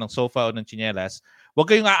naninira sila ng sofa o ng tsinelas,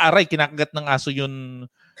 huwag kayong aaray, kinakagat ng aso yung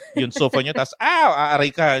sofa nyo, tapos,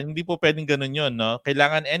 aaray ka. Hindi po pwedeng ganun yun, no?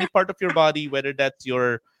 Kailangan any part of your body, whether that's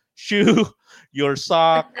your shoe, your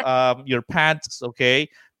sock, your pants,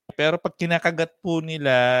 okay? Pero pag kinakagat po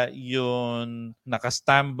nila yung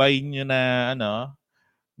naka-standby nyo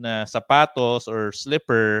na sapatos or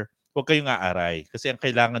slipper, huwag kayong aaray. Kasi ang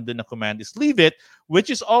kailangan doon na command is leave it,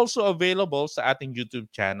 which is also available sa ating YouTube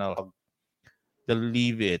channel. The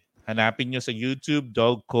Leave It. Hanapin nyo sa YouTube,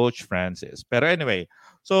 Dog Coach Francis. Pero anyway,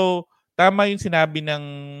 so tama yung sinabi ng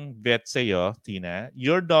vet sa'yo, Tina.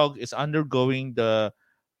 Your dog is undergoing the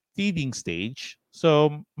teething stage.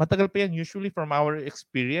 So, matagal pa yan usually from our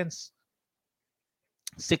experience.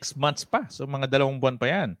 6 months pa. So mga 2 buwan pa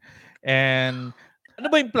yan. And ano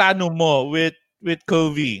ba yung plano mo with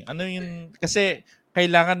Covey? Ano yung, kasi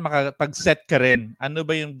kailangan makapag-set ka rin. Ano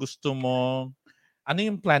ba yung gusto mo? Ano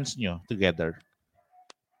yung plans nyo together?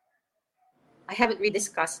 I haven't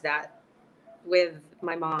rediscussed that with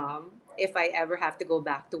my mom if I ever have to go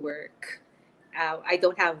back to work. We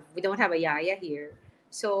don't have a yaya here.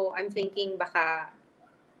 So I'm thinking baka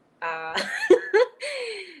uh,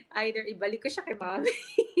 either ibalik ko siya kay mommy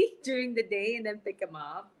during the day and then pick him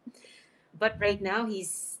up. But right now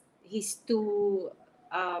he's too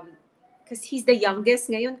because he's the youngest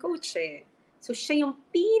ngayon, coach eh. So siya yung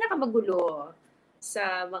pinakamagulo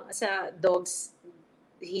sa dogs.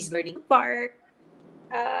 He's learning to bark.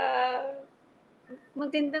 Uh,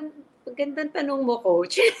 magandang tanong mo,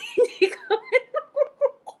 coach. Hindi ko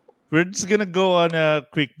We're just gonna go on a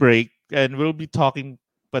quick break and we'll be talking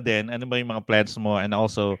pa din. Ano ba yung mga plans mo and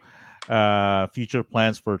also future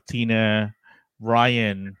plans for Tina,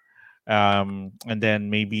 Ryan, and then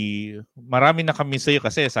maybe marami na kami sa'yo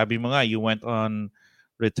kasi sabi mo nga you went on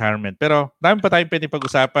retirement. Pero dami pa tayong pwede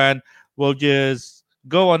pag-usapan. We'll just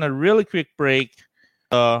go on a really quick break.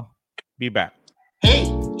 Be back. Hey,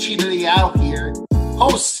 Chino Liao here,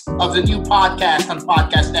 host of the new podcast on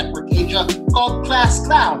Podcast Network Asia called Class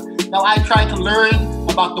Clown. Now, I try to learn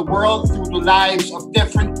about the world through the lives of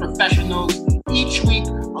different professionals each week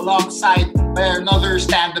alongside by another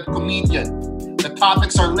stand-up comedian. The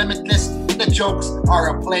topics are limitless, the jokes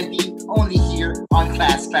are aplenty, only here on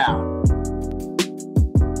Class Clown.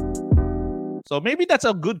 So maybe that's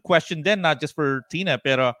a good question then, not just for Tina,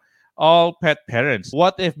 pero all pet parents.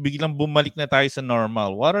 What if biglang bumalik na tayo sa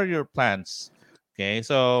normal? What are your plans? Okay,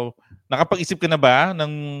 so nakapag-isip ka na ba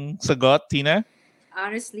ng sagot, Tina?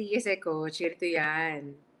 Honestly, kasi coach, ito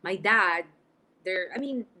yan. My dad,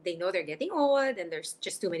 they know they're getting old and there's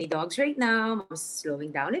just too many dogs right now. Mom's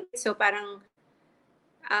slowing down a bit. So parang,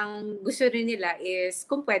 ang gusto rin nila is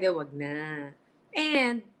kung pwede, wag na.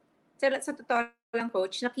 And sa totoo lang,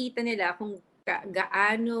 coach, nakita nila kung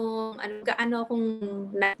gaano akong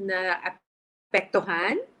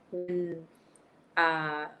na-apektuhan when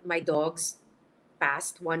my dogs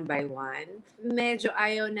passed one by one. Medyo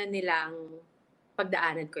ayaw na nilang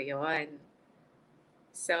pagdaanan ko yon.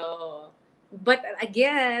 So, but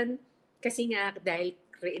again, kasi nga dahil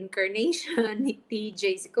reincarnation ni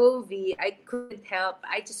TJ si Covey, I couldn't help.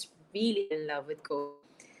 I just really in love with Covey.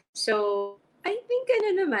 So, I think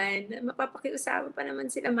mapapakiusapan pa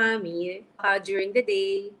naman sila mami during the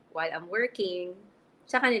day while I'm working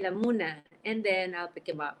sa kanila muna. And then I'll pick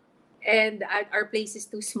him up. And our place is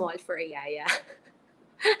too small for a yaya.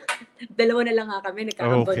 Dalawa na lang nga kami,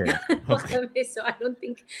 nagkakambag na kami. So I don't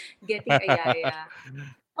think getting a yaya.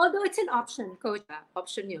 Although it's an option, coach.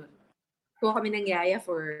 Option yun. Kuha kami ng yaya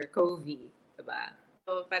for Covey. Diba?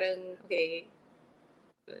 So parang, okay.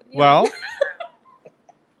 Well,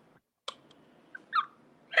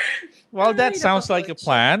 well, that sounds like a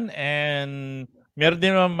plan, and meron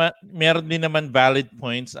din naman valid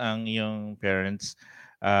points ang iyong parents.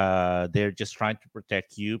 They're just trying to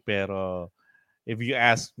protect you, pero if you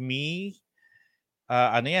ask me,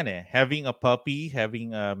 having a puppy,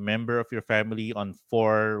 having a member of your family on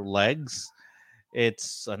 4 legs,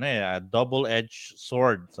 it's a double-edged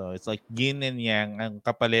sword. So it's like yin and yang. Ang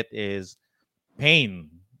kapalit is pain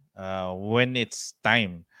when it's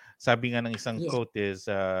time. Sabi nga ng isang quote is,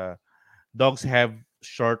 dogs have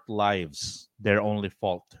short lives. Their only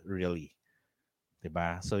fault, really.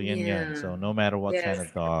 Diba? So yun. So no matter what kind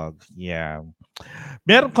of dog. Yeah.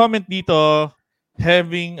 Meron comment dito,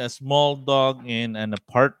 having a small dog in an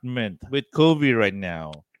apartment with Covey right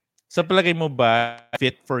now. Sa palagay mo ba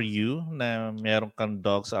fit for you na meron kang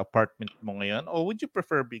dog sa apartment mo ngayon? Or would you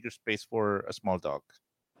prefer bigger space for a small dog?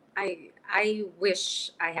 I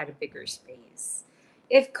wish I had a bigger space.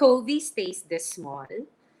 If Covey stays this small,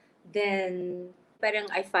 then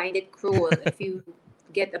parang I find it cruel if you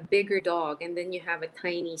get a bigger dog and then you have a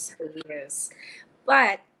tiny space.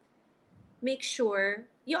 But make sure,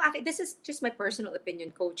 this is just my personal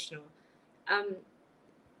opinion, coach, no?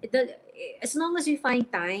 As long as you find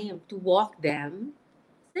time to walk them,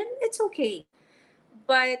 then it's okay.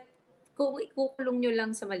 But kung ikukulong nyo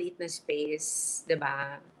lang sa maliit na space,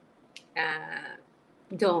 diba?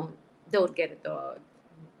 Don't get a dog.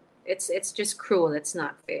 It's just cruel. It's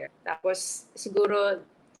not fair. Tapos siguro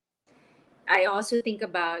I also think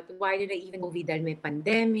about why did I even movie dahil may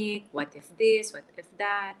pandemic, what if this, what if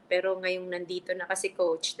that. Pero ngayong nandito na kasi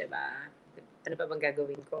coach, diba? Ano pa bang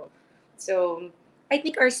gagawin ko? So I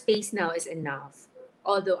think our space now is enough.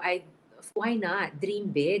 Although why not?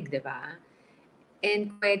 Dream big, diba?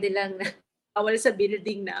 And pwede lang na awal sa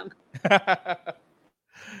building namin.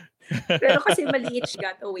 Pero kasi maliit, she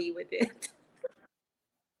got away with it.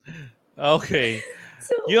 Okay.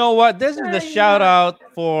 So, You know what? This is the shout out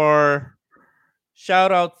for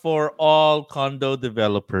all condo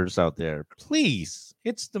developers out there. Please,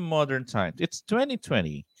 it's the modern times. It's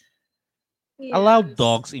 2020. Allow yes.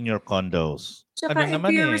 dogs in your condos. Tsaka, Ano if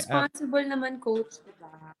naman you're eh. responsible naman, coach,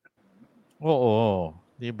 diba? Oo.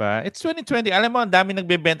 Diba? It's 2020. Alam mo, ang dami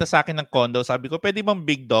nagbebenta sa akin ng condo. Sabi ko, pwede bang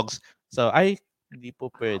big dogs? So, hindi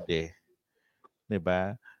po pwede.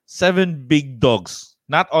 Diba? 7 big dogs.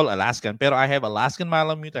 Not all Alaskan, pero I have Alaskan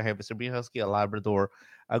Malamute, I have a Siberian Husky, a Labrador,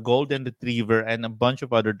 a Golden Retriever, and a bunch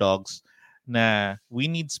of other dogs na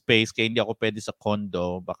we need space kaya hindi ako pwede sa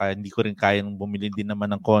condo. Baka hindi ko rin kayang bumili din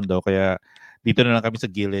naman ng condo. Kaya dito na lang kami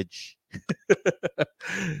sa village.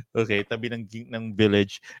 Okay, tabi ng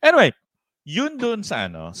village. Anyway, yun dun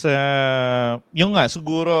sa yung nga,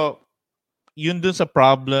 siguro, yun dun sa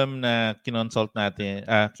problem na kinonsult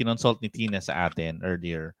ni Tina sa atin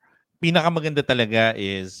earlier. Pinakamaganda talaga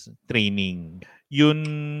is training. Yun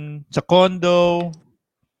sa condo,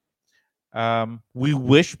 we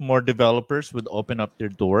wish more developers would open up their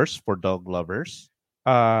doors for dog lovers.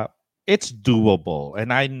 It's doable. And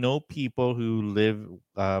I know people who live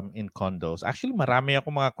in condos. Actually, marami ako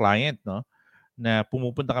mga client, no? Na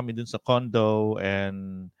pumupunta kami dun sa condo,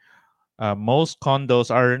 and most condos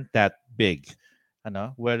aren't that big.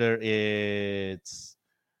 Whether it's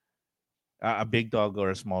a big dog or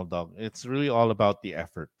a small dog, it's really all about the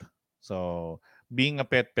effort. So being a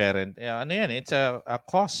pet parent, it's a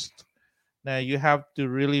cost. Now you have to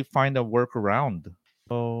really find a workaround.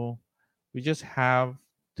 So we just have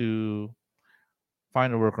to find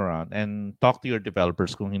a workaround and talk to your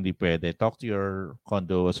developers kung hindi pwede. Talk to your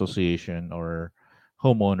condo association or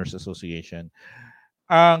homeowners association.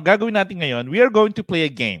 Gagawin natin ngayon, we are going to play a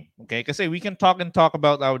game. Okay? Kasi we can talk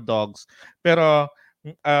about our dogs. Pero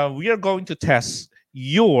we are going to test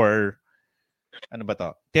your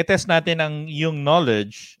Tetest natin yung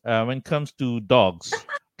knowledge when it comes to dogs.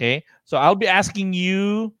 Okay? So I'll be asking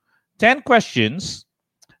you 10 questions.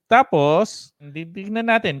 Tapos,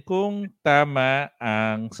 titignan natin kung tama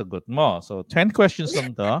ang sagot mo. So 10 questions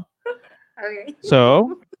lang to. Okay.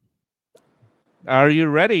 So, are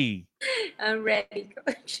you ready? I'm ready,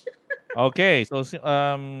 coach. Okay. So,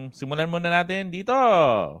 simulan muna natin dito.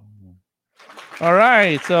 All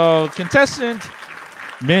right. So, contestant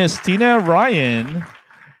Miss Tina Ryan.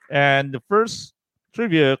 And the first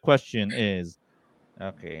trivia question is,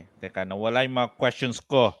 okay, teka, nawala yung mga questions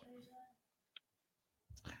ko.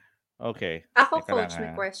 Okay. Ako, teka coach, lang,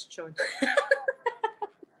 may question.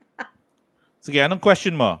 Sige, anong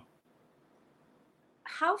question mo?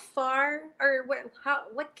 How far, or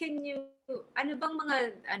what can you, ano bang mga,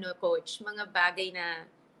 coach, mga bagay na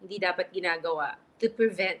hindi dapat ginagawa to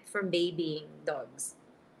prevent from babying dogs?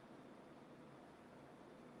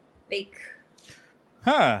 Like,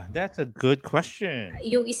 That's a good question.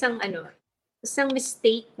 yung isang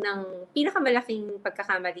mistake ng pinakamalaking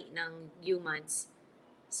pagkakamali ng humans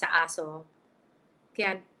sa aso,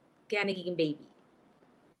 kaya nagiging baby.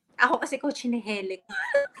 Ako kasi, coach, hinihelik.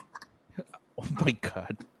 Oh my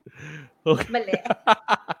God. Okay. Mali.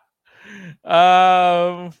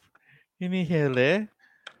 Hinihele?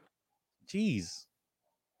 Jeez.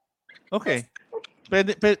 Okay.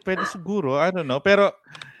 Pwede siguro. I don't know. Pero,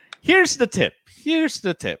 here's the tip.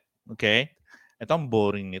 Okay? Ito ang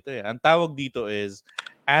boring nito eh. Ang tawag dito is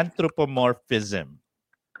anthropomorphism.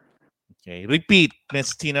 Okay. Repeat,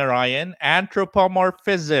 Miss Tina Ryan.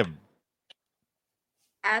 Anthropomorphism.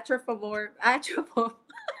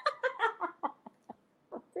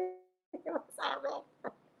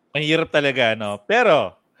 Mahirap talaga, no?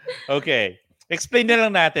 Pero, okay. Explain na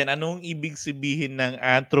lang natin anong ibig sabihin ng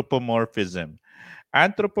anthropomorphism.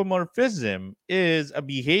 Anthropomorphism is a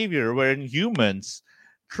behavior wherein humans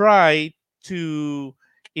try to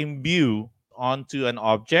imbue onto an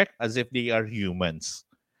object as if they are humans.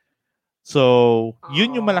 So,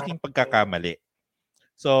 yun yung malaking pagkakamali.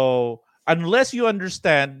 So, unless you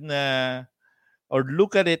understand or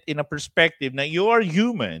look at it in a perspective na you are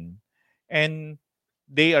human and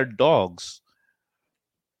they are dogs,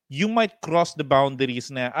 you might cross the boundaries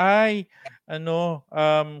na,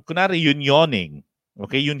 kunwari yun yawning.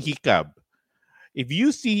 Okay, yun hikab. If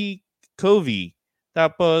you see Covey,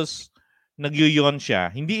 tapos nagyuyon siya,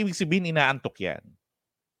 hindi ibig sabihin inaantok yan.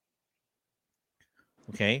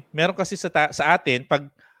 Okay? Meron kasi sa atin, pag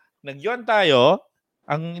nagyon tayo,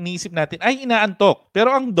 ang iniisip natin, ay inaantok.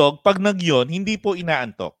 Pero ang dog, pag nagyon, hindi po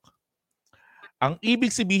inaantok. Ang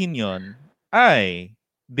ibig sabihin yon ay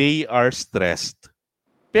they are stressed.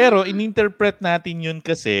 Pero ininterpret natin yun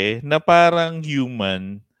kasi na parang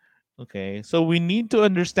human. Okay? So we need to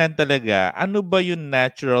understand talaga ano ba yung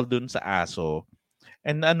natural dun sa aso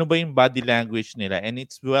and ano ba yung body language nila, and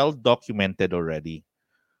it's well documented already.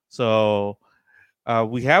 So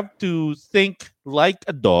we have to think like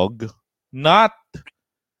a dog, not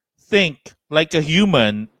think like a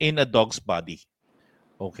human in a dog's body.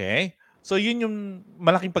 Okay? So yun yung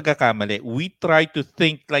malaking pagkakamali. We try to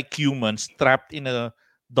think like humans trapped in a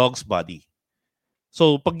dog's body.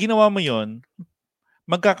 So pag ginawa mo yun,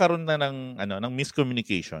 magkakaroon na ng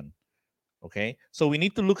miscommunication. Okay? So we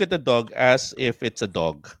need to look at the dog as if it's a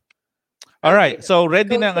dog. All right. So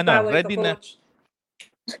ready Coach, na bawal ready ka, na. Coach.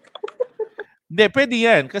 Hindi, pwede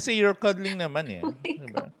yan kasi you're cuddling naman eh.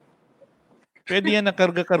 Diba? Pwede yan na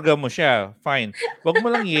karga-karga mo siya. Fine. Wag mo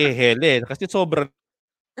lang ihehele kasi sobrang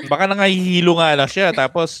baka nangahihilo nga lang siya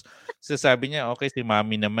tapos sasabi niya, okay, si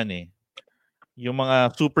mami naman eh. Yung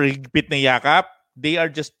mga super higpit na yakap, they are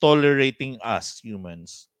just tolerating us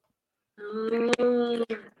humans.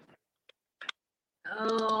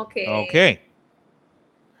 Okay. Okay.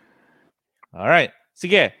 All right.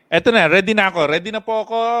 Sige, eto na. Ready na ako. Ready na po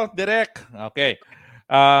ako, Direk. Okay.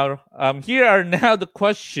 Here are now the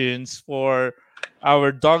questions for our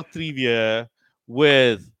dog trivia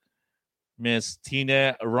with Miss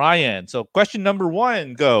Tina Ryan. So question number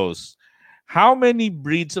 1 goes, how many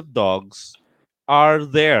breeds of dogs are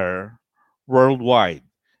there worldwide?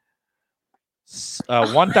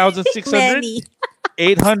 1,600, Many.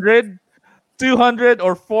 800, 200,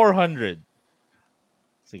 or 400?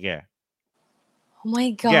 Sige. Oh my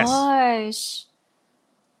Guess. gosh.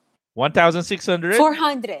 1,600,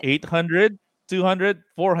 400. 800, 200,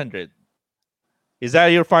 400. Is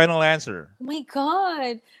that your final answer? Oh my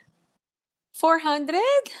God. 400?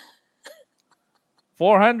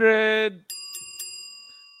 400.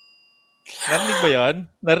 Narinig ba yun?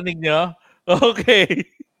 Narinig nyo? Okay.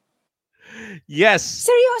 Yes.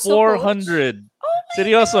 Seryoso, 400.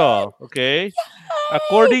 Seryoso. Okay.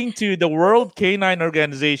 According to the World Canine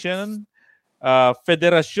Organization,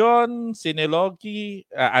 Federación Sinologi,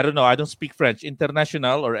 I don't know, I don't speak French,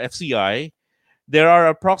 International or FCI, there are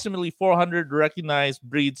approximately 400 recognized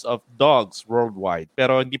breeds of dogs worldwide.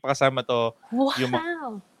 Pero hindi pa kasama to yung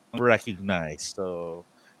Wow. recognized. So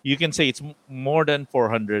you can say it's more than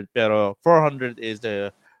 400, pero 400 is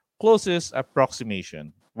the closest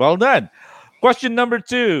approximation. Well done. Question number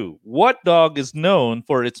 2. What dog is known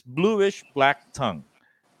for its bluish black tongue?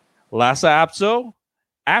 Lhasa Apso,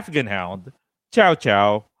 Afghan Hound, Chow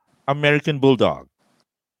Chow, American Bulldog.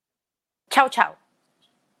 Chow chow.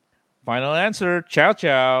 Final answer, Chow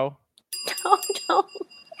Chow. Chow chow.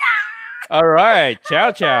 All right,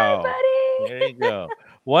 Chow Chow. Buddy. There you go.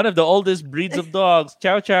 One of the oldest breeds of dogs,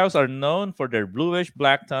 Chow Chows are known for their bluish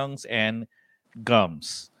black tongues and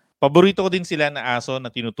gums. Paborito ko din sila na aso na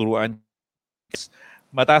tinuturuan.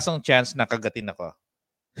 Mataas ang chance na kagatin ako.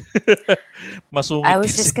 Masungit I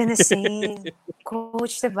was kasi. just gonna say,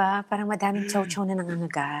 Coach, diba? Parang madaming chow-chow na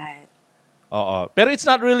nangangagat. Oo. Pero it's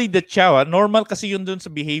not really the chow. Normal kasi yun dun sa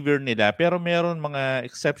behavior nila. Pero meron mga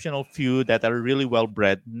exceptional few that are really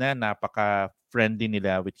well-bred na napaka-friendly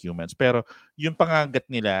nila with humans. Pero yung pangagat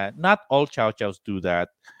nila, not all chow-chows do that.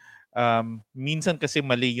 Minsan kasi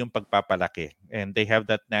mali yung pagpapalaki. And they have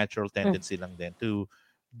that natural tendency lang din to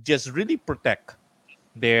just really protect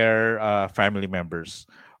their family members.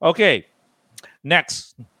 Okay.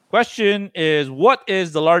 Next question is, what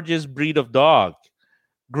is the largest breed of dog?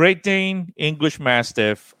 Great Dane, English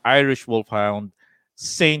Mastiff, Irish Wolfhound,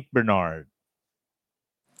 Saint Bernard.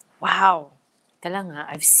 Wow. Tala nga,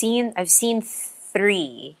 I've seen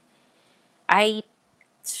 3.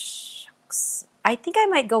 Shucks. I think I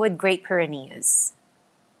might go with Great Pyrenees.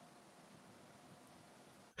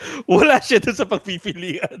 Wala siya dun sa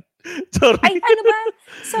pagpipilian. Sorry. Ay, ano ba?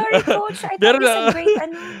 Sorry, Coach. I thought you said great,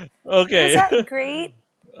 ano? Okay. Was that great?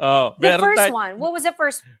 Oh, The first one. What was the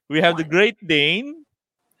first We have one? the Great Dane.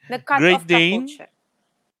 Nag-cut Great off ka, Dane. Coach.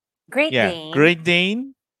 Great Yeah, Dane. Great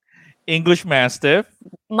Dane, English Mastiff,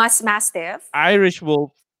 Mastiff. Irish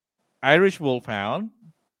Wolfhound,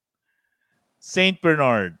 Saint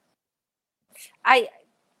Bernard.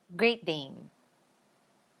 Great Dane.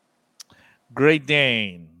 Great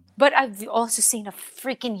Dane. But I've also seen a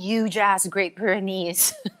freaking huge ass Great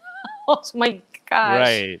Pyrenees. Oh my gosh.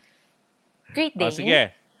 Right. Great Dane. Oh,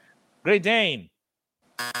 sige. Great Dane.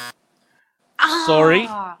 Ah! Sorry.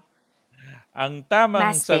 Ang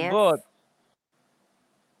tamang Mastiff. sagot.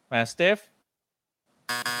 Mastiff?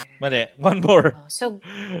 Mali. One more. Oh, so,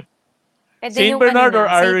 Saint Bernard or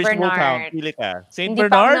Irish Wolfhound? Pili ka. Saint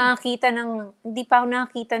Bernard? Hindi pa ako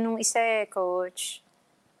nakakita nung isa eh, Coach.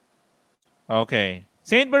 Okay.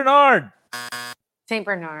 Saint Bernard. Saint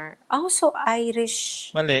Bernard. Oh, so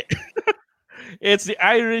Irish. Mali. It's the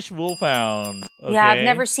Irish Wolfhound. Yeah, I've Okay.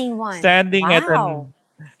 never seen one. Standing at Wow.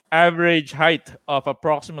 an average height of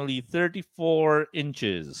approximately 34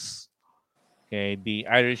 inches. Okay. The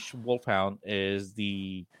Irish Wolfhound is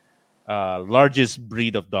the largest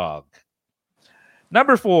breed of dog.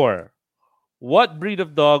 Number 4. What breed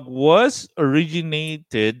of dog was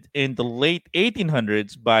originated in the late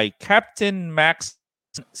 1800s by Captain Max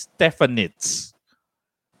Stefanitz,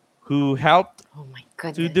 who helped Oh my to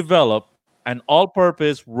goodness. develop an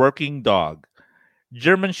all-purpose working dog?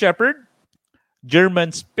 German Shepherd,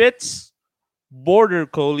 German Spitz, Border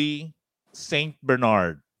Collie, Saint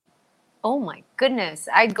Bernard. Oh my goodness.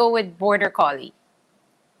 I'd go with Border Collie.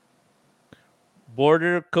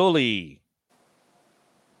 Border Collie.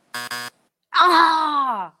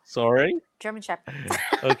 Ah! Sorry. German Shepherd.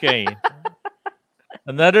 Okay.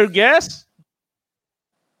 Another guess?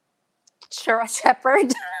 Sure, a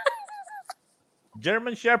Shepherd.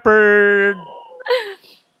 German Shepherd.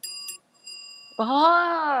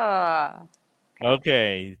 Ah.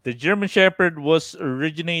 Okay. The German Shepherd was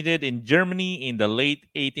originated in Germany in the late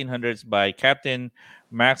 1800s by Captain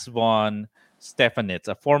Max von Stefanitz,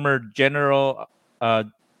 a former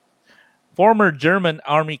German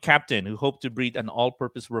army captain who hoped to breed an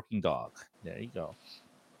all-purpose working dog. There you go.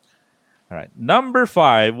 All right. Number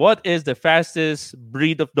 5. What is the fastest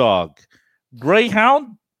breed of dog?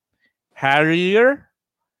 Greyhound, Harrier,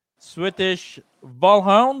 Swedish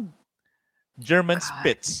Volhound, German God.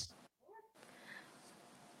 Spitz.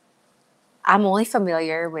 I'm only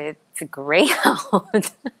familiar with the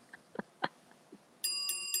Greyhound.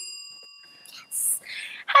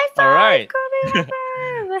 High five! All right. Kobe, high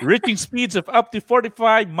five! Reaching speeds of up to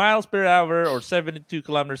 45 miles per hour or 72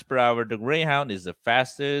 kilometers per hour, the Greyhound is the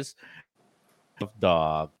fastest of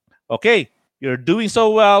dog. Okay, you're doing so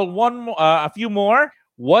well. A few more.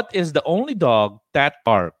 What is the only dog that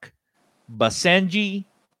bark? Basenji,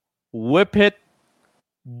 Whippet,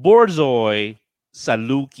 Borzoi,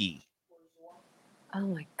 Saluki. Oh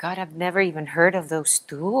my God, I've never even heard of those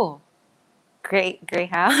two.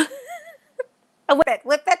 Greyhound. Oh,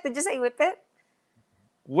 Whippet. Did you say Whippet?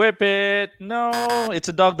 Whippet. No, it's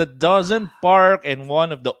a dog that doesn't bark and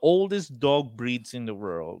one of the oldest dog breeds in the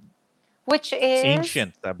world. Which is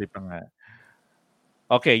Ancient, sabi pa nga.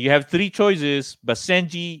 Okay, you have 3 choices: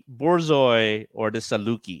 Basenji, Borzoi, or the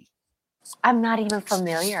Saluki. I'm not even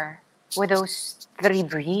familiar with those 3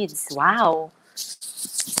 breeds. Wow.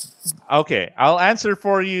 Okay, I'll answer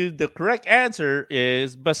for you. The correct answer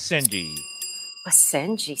is Basenji.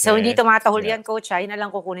 Basenji. So, Okay. hindi tumatahol Yeah. yan, Coach. Yun na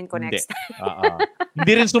lang kukunin ko Hindi. next time.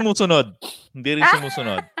 Hindi rin sumusunod.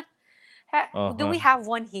 Do we have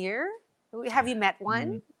one here? Have you met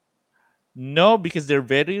one? No, because they're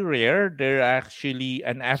very rare. They're actually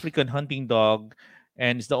an African hunting dog,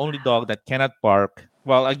 and it's the only dog that cannot bark.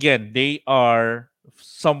 Well, again, they are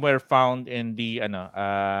somewhere found in the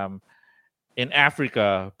in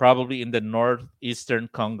Africa, probably in the northeastern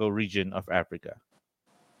Congo region of Africa.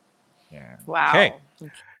 Yeah. Wow. Okay.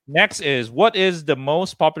 Next is, what is the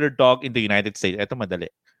most popular dog in the United States? Ito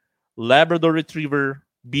madali. Labrador Retriever,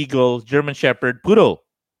 Beagle, German Shepherd, Poodle.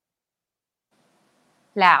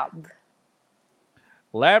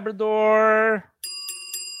 Labrador.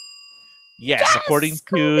 Yes, according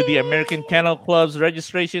to the American Kennel Club's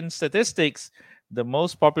registration statistics, the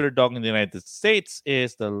most popular dog in the United States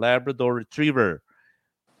is the Labrador Retriever.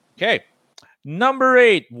 Okay. Number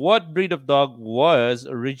 8. What breed of dog was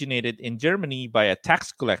originated in Germany by a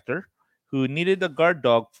tax collector who needed a guard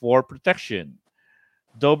dog for protection?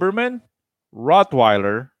 Doberman,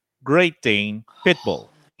 Rottweiler, Great Dane, Pitbull.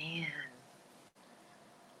 Man.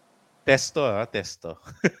 Testo.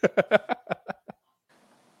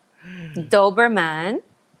 Doberman.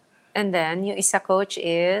 And then, yung isa, Coach,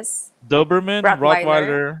 is Doberman, Rottweiler.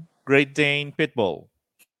 Rottweiler, Great Dane, Pitbull.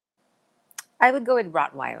 I would go with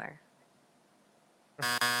Rottweiler.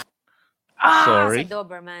 Sorry. Sa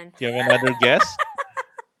Doberman. Do you have another guess?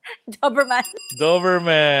 Doberman.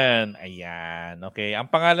 Doberman. Ayan. Okay. Ang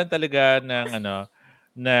pangalan talaga ng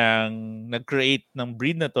nag-create ng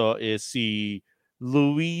breed na to is si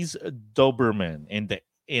Louise Doberman in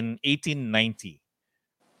 1890.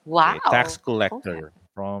 Wow. A tax collector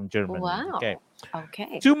from Germany. Wow.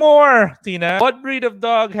 Okay. 2 more, Tina. What breed of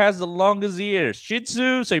dog has the longest ears? Shih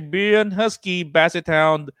Tzu, Siberian Husky, Basset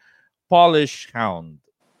Hound, Polish Hound.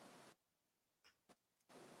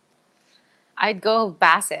 I'd go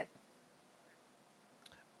Basset.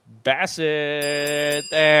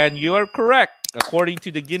 And you are correct. According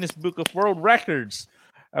to the Guinness Book of World Records,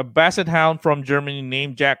 a Basset Hound from Germany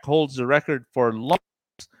named Jack holds the record for longest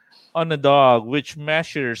on a dog, which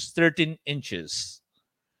measures 13 inches.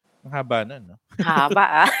 Ang haba nun, no?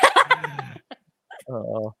 Haba, ah.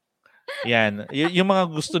 Oo. Yan. Yung mga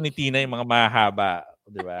gusto ni Tina, yung mga mahaba.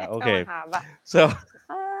 Di ba? Okay. Mahaba. So,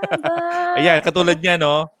 Haba. ayan, katulad niya,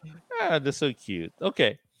 no? That's so cute.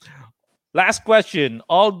 Okay. Last question.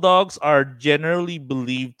 All dogs are generally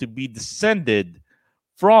believed to be descended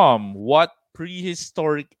from what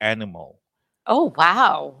prehistoric animal? Oh,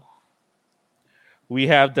 wow. We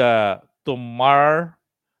have the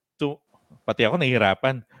pati ako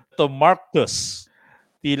nahihirapan. Tomarcus,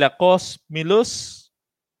 Tilacosmilus,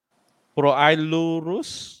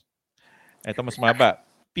 Proailurus. Ito mas maba.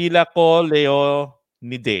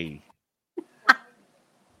 Tilacoleonidae.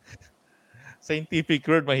 Scientific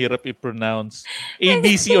word, mahirap i-pronounce. A,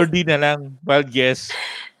 B, C, or D na lang. Wild guess.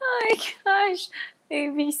 Oh my gosh. A,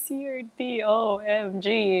 B, C, or D.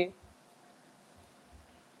 OMG.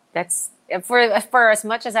 That's for as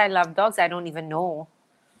much as I love dogs, I don't even know.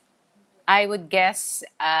 I would guess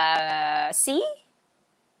C.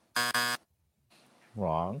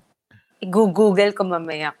 Wrong. Google ko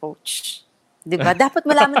mamaya, coach. 'Di ba? Dapat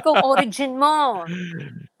malaman ko ang origin mo.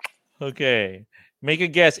 Okay. Make a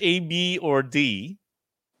guess. A, B, or D.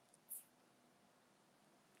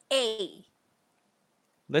 A.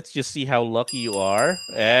 Let's just see how lucky you are.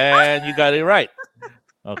 And you got it right.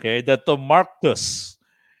 Okay. The Tomarcus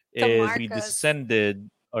is the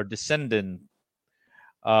descendant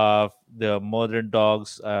of the modern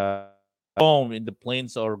dogs home in the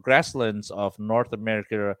plains or grasslands of North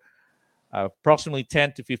America approximately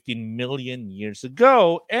 10 to 15 million years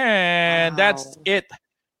ago. And that's it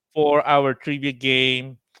for our trivia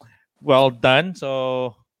game. Well done.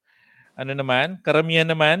 So, ano naman? Karamihan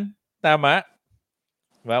naman. Tama.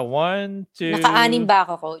 Well, 1, 2... Naka-anim ba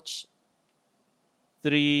ako, coach?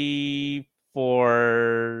 3,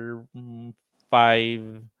 4,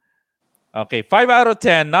 5. Okay, 5 out of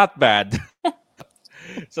 10. Not bad.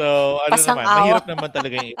 So, ano Pasang naman? awa. Mahirap naman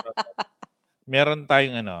talaga yung iba. Meron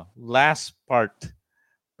tayong last part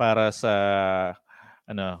para sa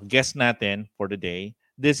guest natin for the day.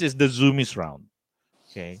 This is the Zoomies round.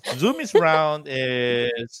 Okay. Zoomies round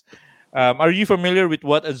is are you familiar with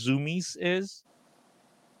what a Zoomies is?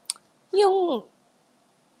 Yung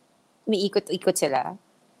may ikot-ikot sila.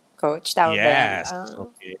 Coach, tawag Yes. ba yan?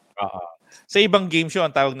 Okay. Sa ibang game show,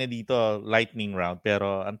 ang tawag na dito lightning round.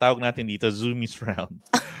 Pero ang tawag natin dito, Zoomies round.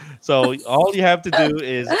 So all you have to do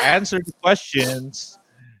is answer the questions.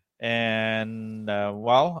 And,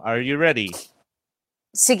 are you ready?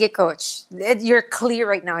 Sige, coach. You're clear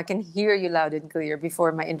right now. I can hear you loud and clear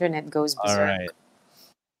before my internet goes berserk. All right.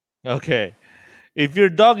 Okay. If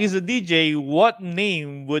your dog is a DJ, what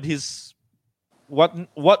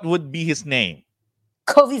would be his name?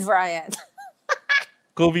 Kobe Bryant.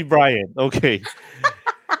 Kobe Bryant. Okay.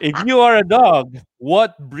 If you are a dog,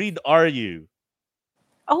 what breed are you?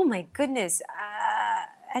 Oh my goodness.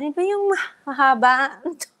 Ano ba yung mahaba?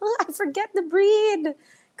 I forget the breed.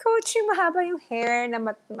 Coach, yung mahaba yung hair na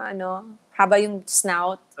haba yung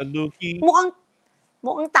snout. Saluki.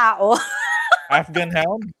 Mukhang tao. Afghan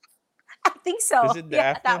Hound? I think so. Is it the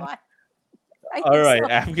Afghan? That one. I All think right, so.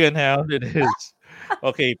 Afghan Hound it is.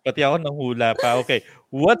 Okay, pati ako nang hula pa. Okay,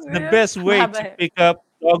 what's the best way to pick up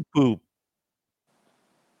dog poop?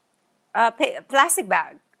 Plastic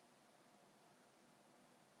bag.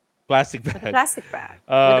 Plastic With a bag. plastic bag.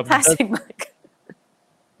 With a plastic bag.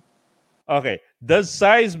 Okay, does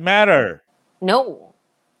size matter? No.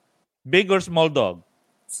 Big or small dog?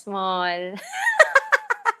 Small.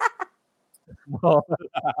 Small.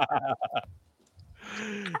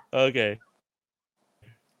 Okay.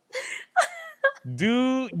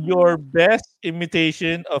 Do your best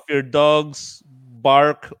imitation of your dog's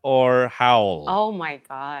bark or howl. Oh my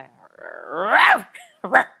God.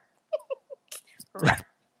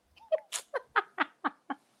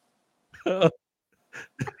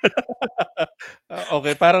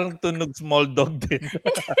 Okay, parang tunog small dog din.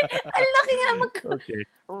 Ang laki nga Okay.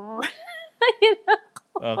 Ayun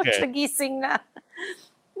ako. Okay. Nagising na.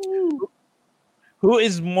 Who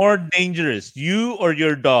is more dangerous, you or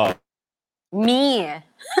your dog? Me.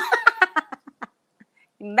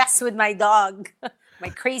 Mess with my dog. My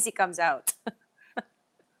crazy comes out.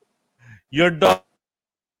 Your dog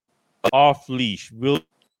off leash will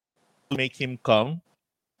make him come.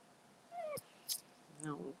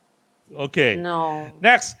 No. Okay. No.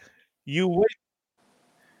 Next, you wait.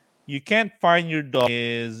 You can't find your dog in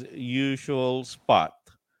his usual spot.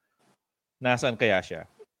 Nasaan kaya siya?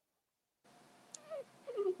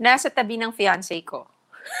 Nasa tabi ng fiancé ko.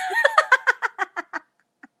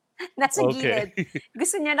 Nasa gilid.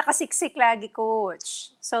 Gusto niya nakasiksik lagi,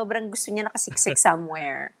 coach. Sobrang gusto niya nakasiksik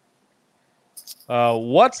somewhere.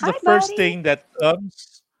 What's the Hi, first buddy. thing that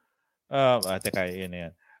comes Teka, yun na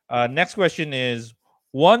yan. Next question is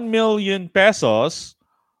 1 million pesos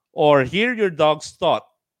or hear your dog's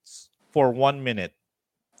thoughts for 1 minute.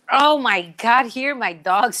 Oh my God, hear my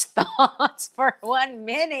dog's thoughts for 1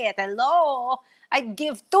 minute. Hello. I'd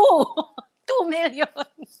give two. 2 million.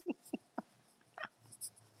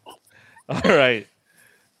 All right.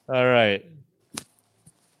 All right.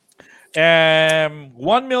 $1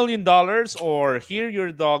 million or hear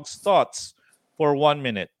your dog's thoughts for 1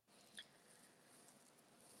 minute.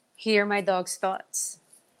 Hear my dog's thoughts.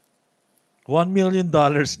 $1 million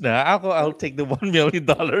na. I'll take the $1 million.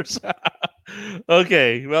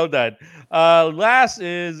 Okay, well done. Last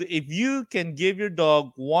is if you can give your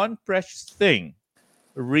dog one precious thing,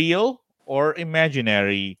 real or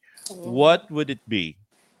imaginary, what would it be?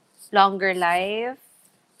 Longer life.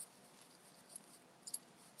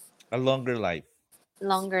 A longer life.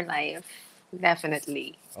 Longer life.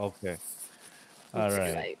 Definitely. Okay. All Longer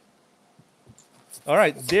right. life. All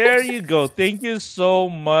right. There you go. Thank you so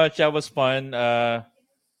much. That was fun.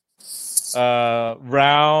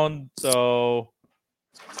 Round. So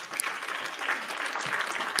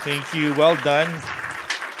thank you. Well done.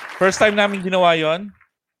 First time namin ginawa yon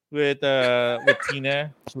with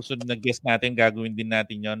Tina. Susunod na guest natin, gagawin din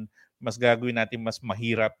natin yon. Mas gagawin natin mas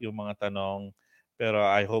mahirap yung mga tanong. Pero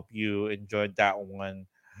I hope you enjoyed that one.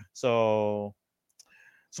 So,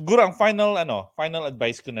 siguro ang final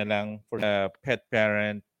advice ko na lang for the pet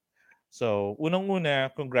parent. So,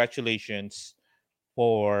 unang-una, congratulations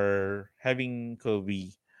for having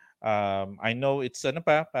Kobe. I know it's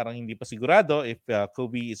parang hindi pa sigurado if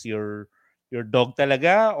Kobe is your dog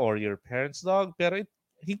talaga or your parents' dog, pero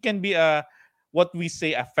he can be what we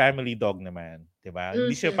say a family dog naman, 'di ba?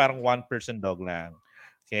 Hindi siya parang one person dog lang.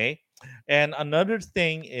 Okay? And another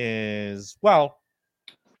thing is, well,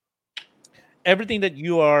 everything that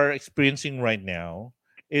you are experiencing right now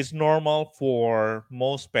is normal for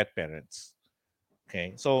most pet parents.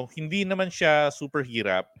 Okay? So, hindi naman siya super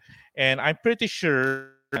hirap. And I'm pretty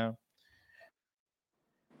sure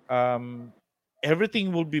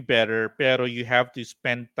everything will be better, pero you have to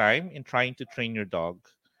spend time in trying to train your dog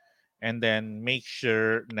and then make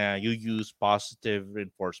sure na you use positive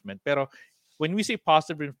reinforcement. Pero when we say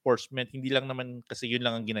positive reinforcement, hindi lang naman kasi yun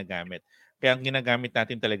lang ang ginagamit. Kaya ang ginagamit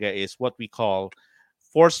natin talaga is what we call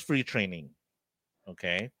force-free training.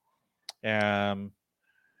 Okay? Ano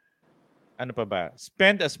pa ba?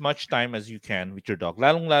 Spend as much time as you can with your dog.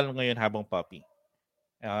 Lalong-lalo ngayon habang puppy.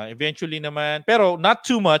 Eventually naman, pero not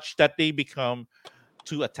too much that they become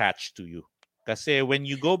too attached to you. Kasi when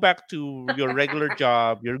you go back to your regular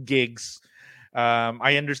job, your gigs,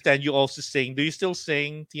 I understand you also sing. Do you still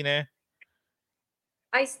sing, Tina?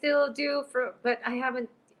 I still do, but I haven't.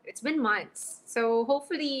 It's been months. So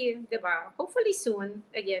hopefully, diba? Hopefully soon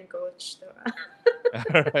again, coach. Diba?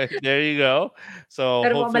 All right, there you go. So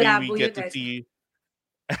Pero hopefully we malabo get yun, to guys. see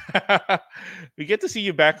we get to see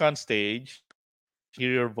you back on stage,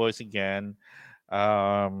 hear your voice again.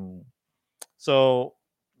 So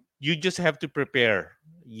you just have to prepare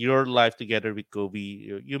your life together with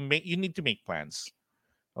Kobe. You need to make plans.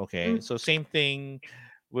 Okay? So same thing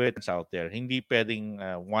with out there. Hindi pwedeng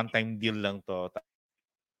one-time deal lang to.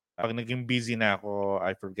 Pag naging busy na ako,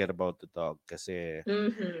 I forget about the dog kasi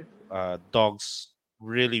dogs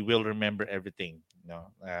really will remember everything,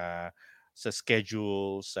 sa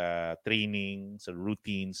schedule, sa training, sa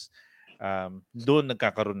routines. Doon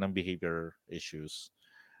nagkakaroon ng behavior issues.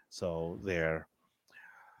 So there.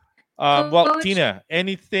 Well, Coach, Tina,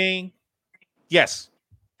 anything? Yes.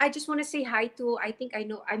 I just want to say hi to, I think I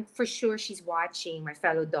know, I'm for sure she's watching, my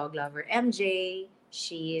fellow dog lover, MJ.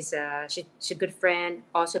 She's a good friend,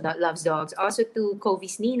 also that loves dogs. Also to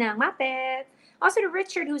Kovi's Ninang, Mapet. Also to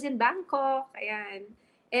Richard who's in Bangkok. Ayan.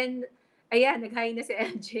 And ayan, nag-hi na si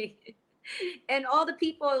MJ. And all the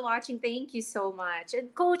people watching, thank you so much.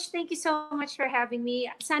 And Coach, thank you so much for having me.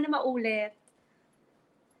 Sana maulit.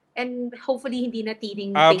 And hopefully hindi na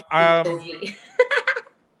tiring Kovi.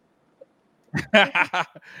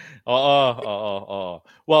 Oo.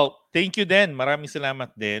 Well, thank you then. Maraming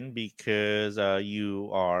salamat din because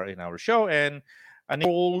you are in our show and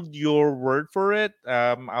hold your word for it.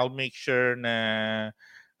 I'll make sure na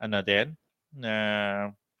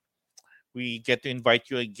we get to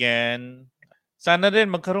invite you again. Sana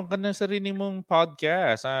din magkaroon ka ng sarili mong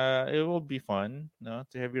podcast. It will be fun, no,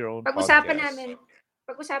 to have your own Pag-usapan podcast.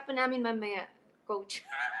 Pag-usapan namin mamaya, Coach.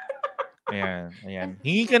 Ayan.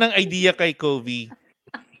 Hingi ka ng idea kay Kobe.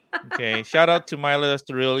 Okay. Shout out to Myla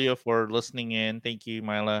Sterelio for listening in. Thank you,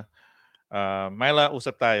 Myla. Myla,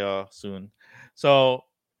 usap tayo soon. So,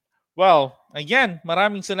 well, again,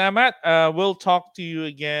 maraming salamat. We'll talk to you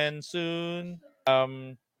again soon.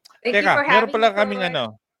 Thank you for Teka, meron having me, pala kaming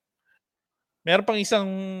Coach. meron pang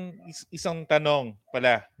isang tanong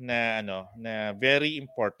pala na na very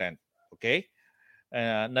important. Okay?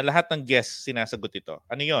 Na lahat ng guests sinasagot ito.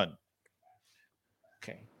 Ano 'yon?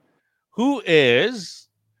 Okay. Who is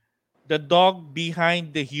the dog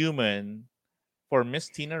behind the human for Miss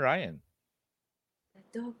Tina Ryan?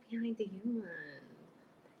 The dog behind the human.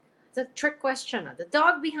 It's a trick question. The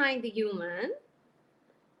dog behind the human.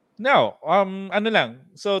 No, ano lang.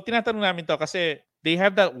 So tinatanong namin to kasi they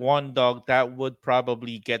have that one dog that would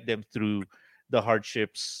probably get them through the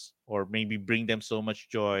hardships or maybe bring them so much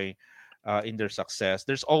joy in their success.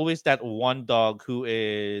 There's always that one dog who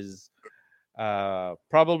is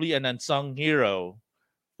probably an unsung hero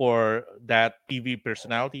for that TV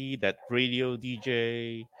personality, that radio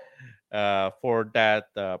DJ, for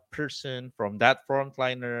that person from that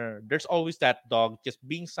frontliner. There's always that dog just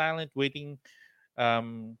being silent, waiting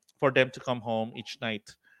for them to come home each night.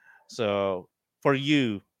 So, for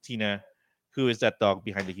you, Tina, who is that dog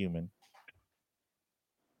behind the human?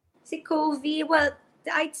 Si Covey, well,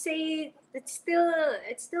 I'd say it's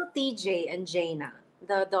still TJ and Jaina,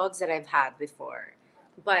 the dogs that I've had before,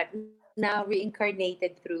 but now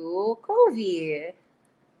reincarnated through Covey.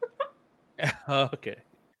 Okay.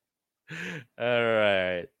 All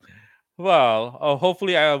right. Well,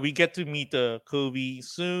 hopefully we get to meet Kobe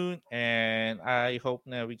soon, and I hope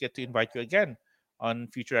na we get to invite you again on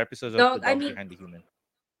future episodes of The Dog, I Dog mean, Behind the Human.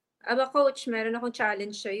 Coach, meron akong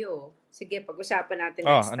challenge sa'yo. Sige, pag-usapan natin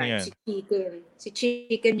Oh, next ano time. yan? Si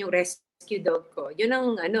Chicken yung rescue dog ko. Yun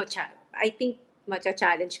ang, I think,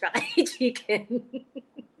 matcha-challenge ka kay Chicken.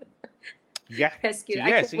 Yeah. Rescue. Sige,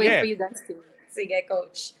 I can't wait sige. for you guys to. Sige,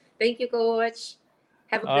 Coach. Thank you, Coach.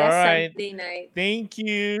 Have a All blessed right. Sunday night. Thank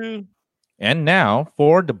you. And now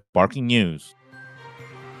for the barking news.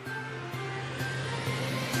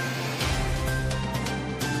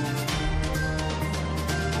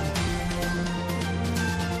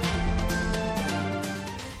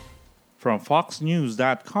 From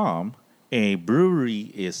FoxNews.com, a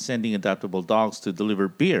brewery is sending adoptable dogs to deliver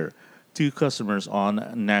beer to customers on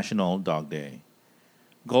National Dog Day.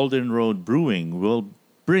 Golden Road Brewing will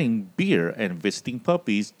bring beer and visiting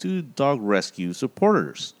puppies to dog rescue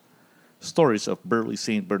supporters. Stories of burly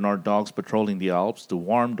St. Bernard dogs patrolling the Alps to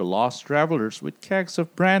warm the lost travelers with kegs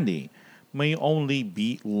of brandy may only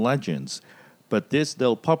be legends, but this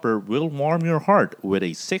Del Pupper will warm your heart with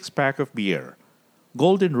a six-pack of beer.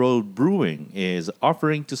 Golden Road Brewing is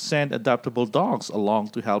offering to send adoptable dogs along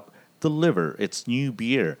to help deliver its new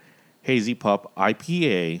beer, Hazy Pup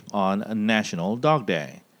IPA, on National Dog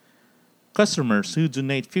Day. Customers who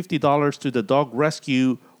donate $50 to the dog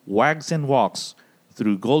rescue Wags and Walks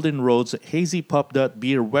through Golden Road's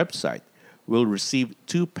hazypup.beer website will receive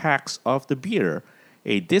 2 packs of the beer,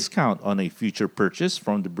 a discount on a future purchase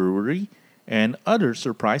from the brewery, and other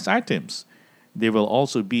surprise items. They will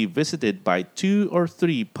also be visited by 2 or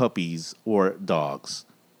 3 puppies or dogs.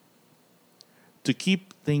 To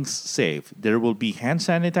keep things safe, there will be hand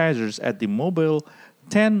sanitizers at the mobile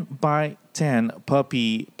 10 by 10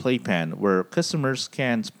 puppy playpen where customers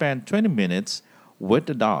can spend 20 minutes with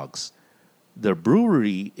the dogs. The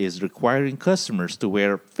brewery is requiring customers to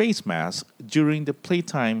wear face masks during the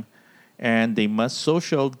playtime, and they must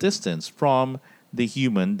social distance from the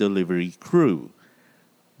human delivery crew.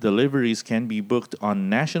 Deliveries can be booked on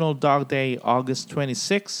National Dog Day, August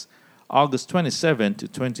 26, August 27 to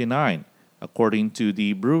 29, according to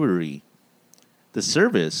the brewery. The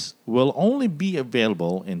service will only be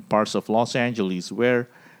available in parts of Los Angeles where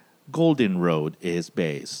Golden Road is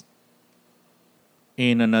based.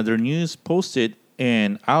 In another news posted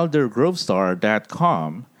in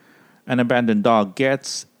aldergrovestar.com, an abandoned dog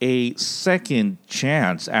gets a second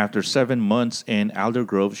chance after 7 months in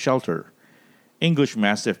Aldergrove shelter. English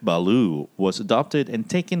Mastiff Baloo was adopted and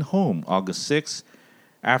taken home August 6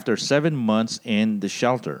 after 7 months in the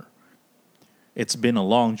shelter. It's been a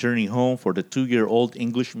long journey home for the 2-year-old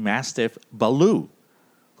English Mastiff Baloo,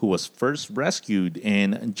 who was first rescued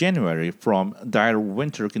in January from dire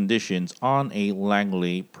winter conditions on a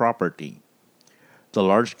Langley property. The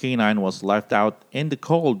large canine was left out in the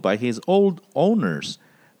cold by his old owners,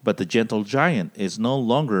 but the gentle giant is no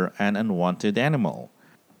longer an unwanted animal.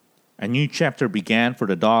 A new chapter began for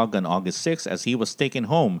the dog on August 6 as he was taken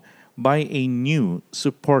home by a new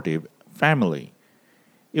supportive family.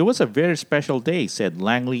 It was a very special day, said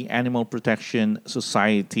Langley Animal Protection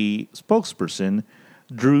Society spokesperson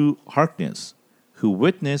Drew Harkness, who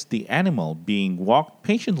witnessed the animal being walked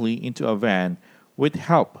patiently into a van with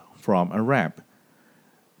help from a ramp.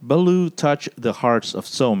 Baloo touched the hearts of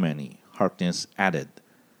so many, Harkness added.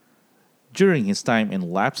 During his time in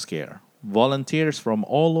Lapscare, volunteers from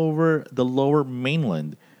all over the lower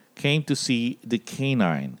mainland came to see the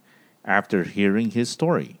canine after hearing his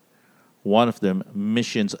story. One of them,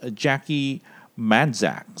 Mission's Jackie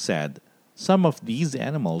Manzak, said, "Some of these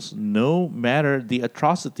animals, no matter the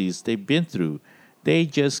atrocities they've been through, they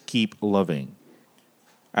just keep loving."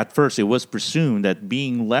 At first, it was presumed that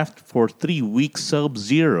being left for 3 weeks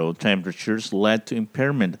sub-zero temperatures led to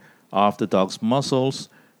impairment of the dog's muscles,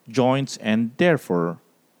 joints, and therefore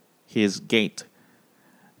his gait.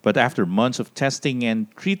 But after months of testing and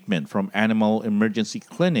treatment from Animal Emergency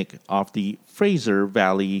Clinic of the Fraser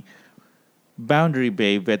Valley, Boundary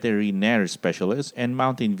Bay Veterinary Specialist, and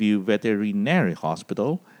Mountain View Veterinary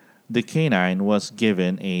Hospital, the canine was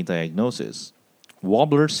given a diagnosis.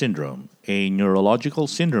 Wobbler syndrome, a neurological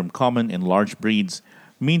syndrome common in large breeds,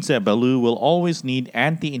 means that Baloo will always need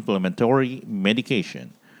anti-inflammatory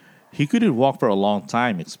medication. He couldn't walk for a long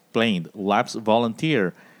time, explained Labs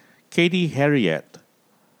volunteer Katie Harriet.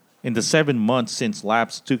 In the 7 months since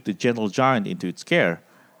Labs took the gentle giant into its care,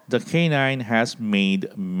 the canine has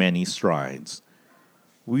made many strides.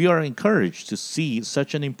 "We are encouraged to see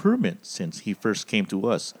such an improvement since he first came to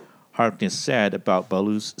us," Harkness said about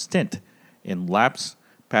Baloo's stint in Labs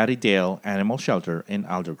Pattydale Animal Shelter in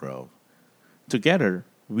Aldergrove. "Together,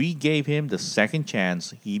 we gave him the second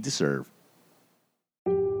chance he deserved."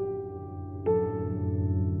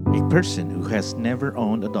 A person who has never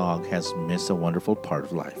owned a dog has missed a wonderful part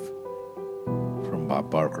of life. From Bob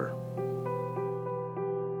Barker.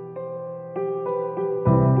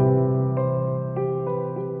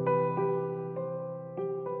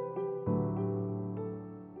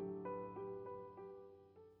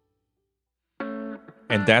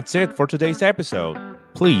 And that's it for today's episode.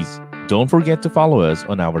 Please don't forget to follow us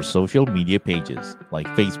on our social media pages like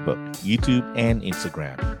Facebook, YouTube, and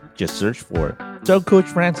Instagram. Just search for Dog Coach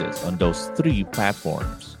Francis on those 3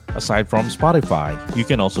 platforms. Aside from Spotify, you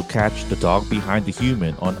can also catch the dog behind the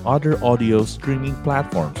human on other audio streaming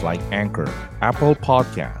platforms like Anchor, Apple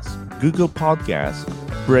Podcasts, Google Podcasts,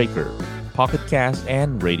 Breaker, Pocket Cast,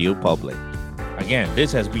 and Radio Public. Again,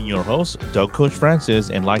 this has been your host, Dog Coach Francis,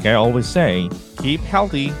 and like I always say, keep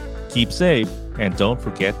healthy, keep safe, and don't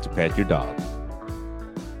forget to pet your dog.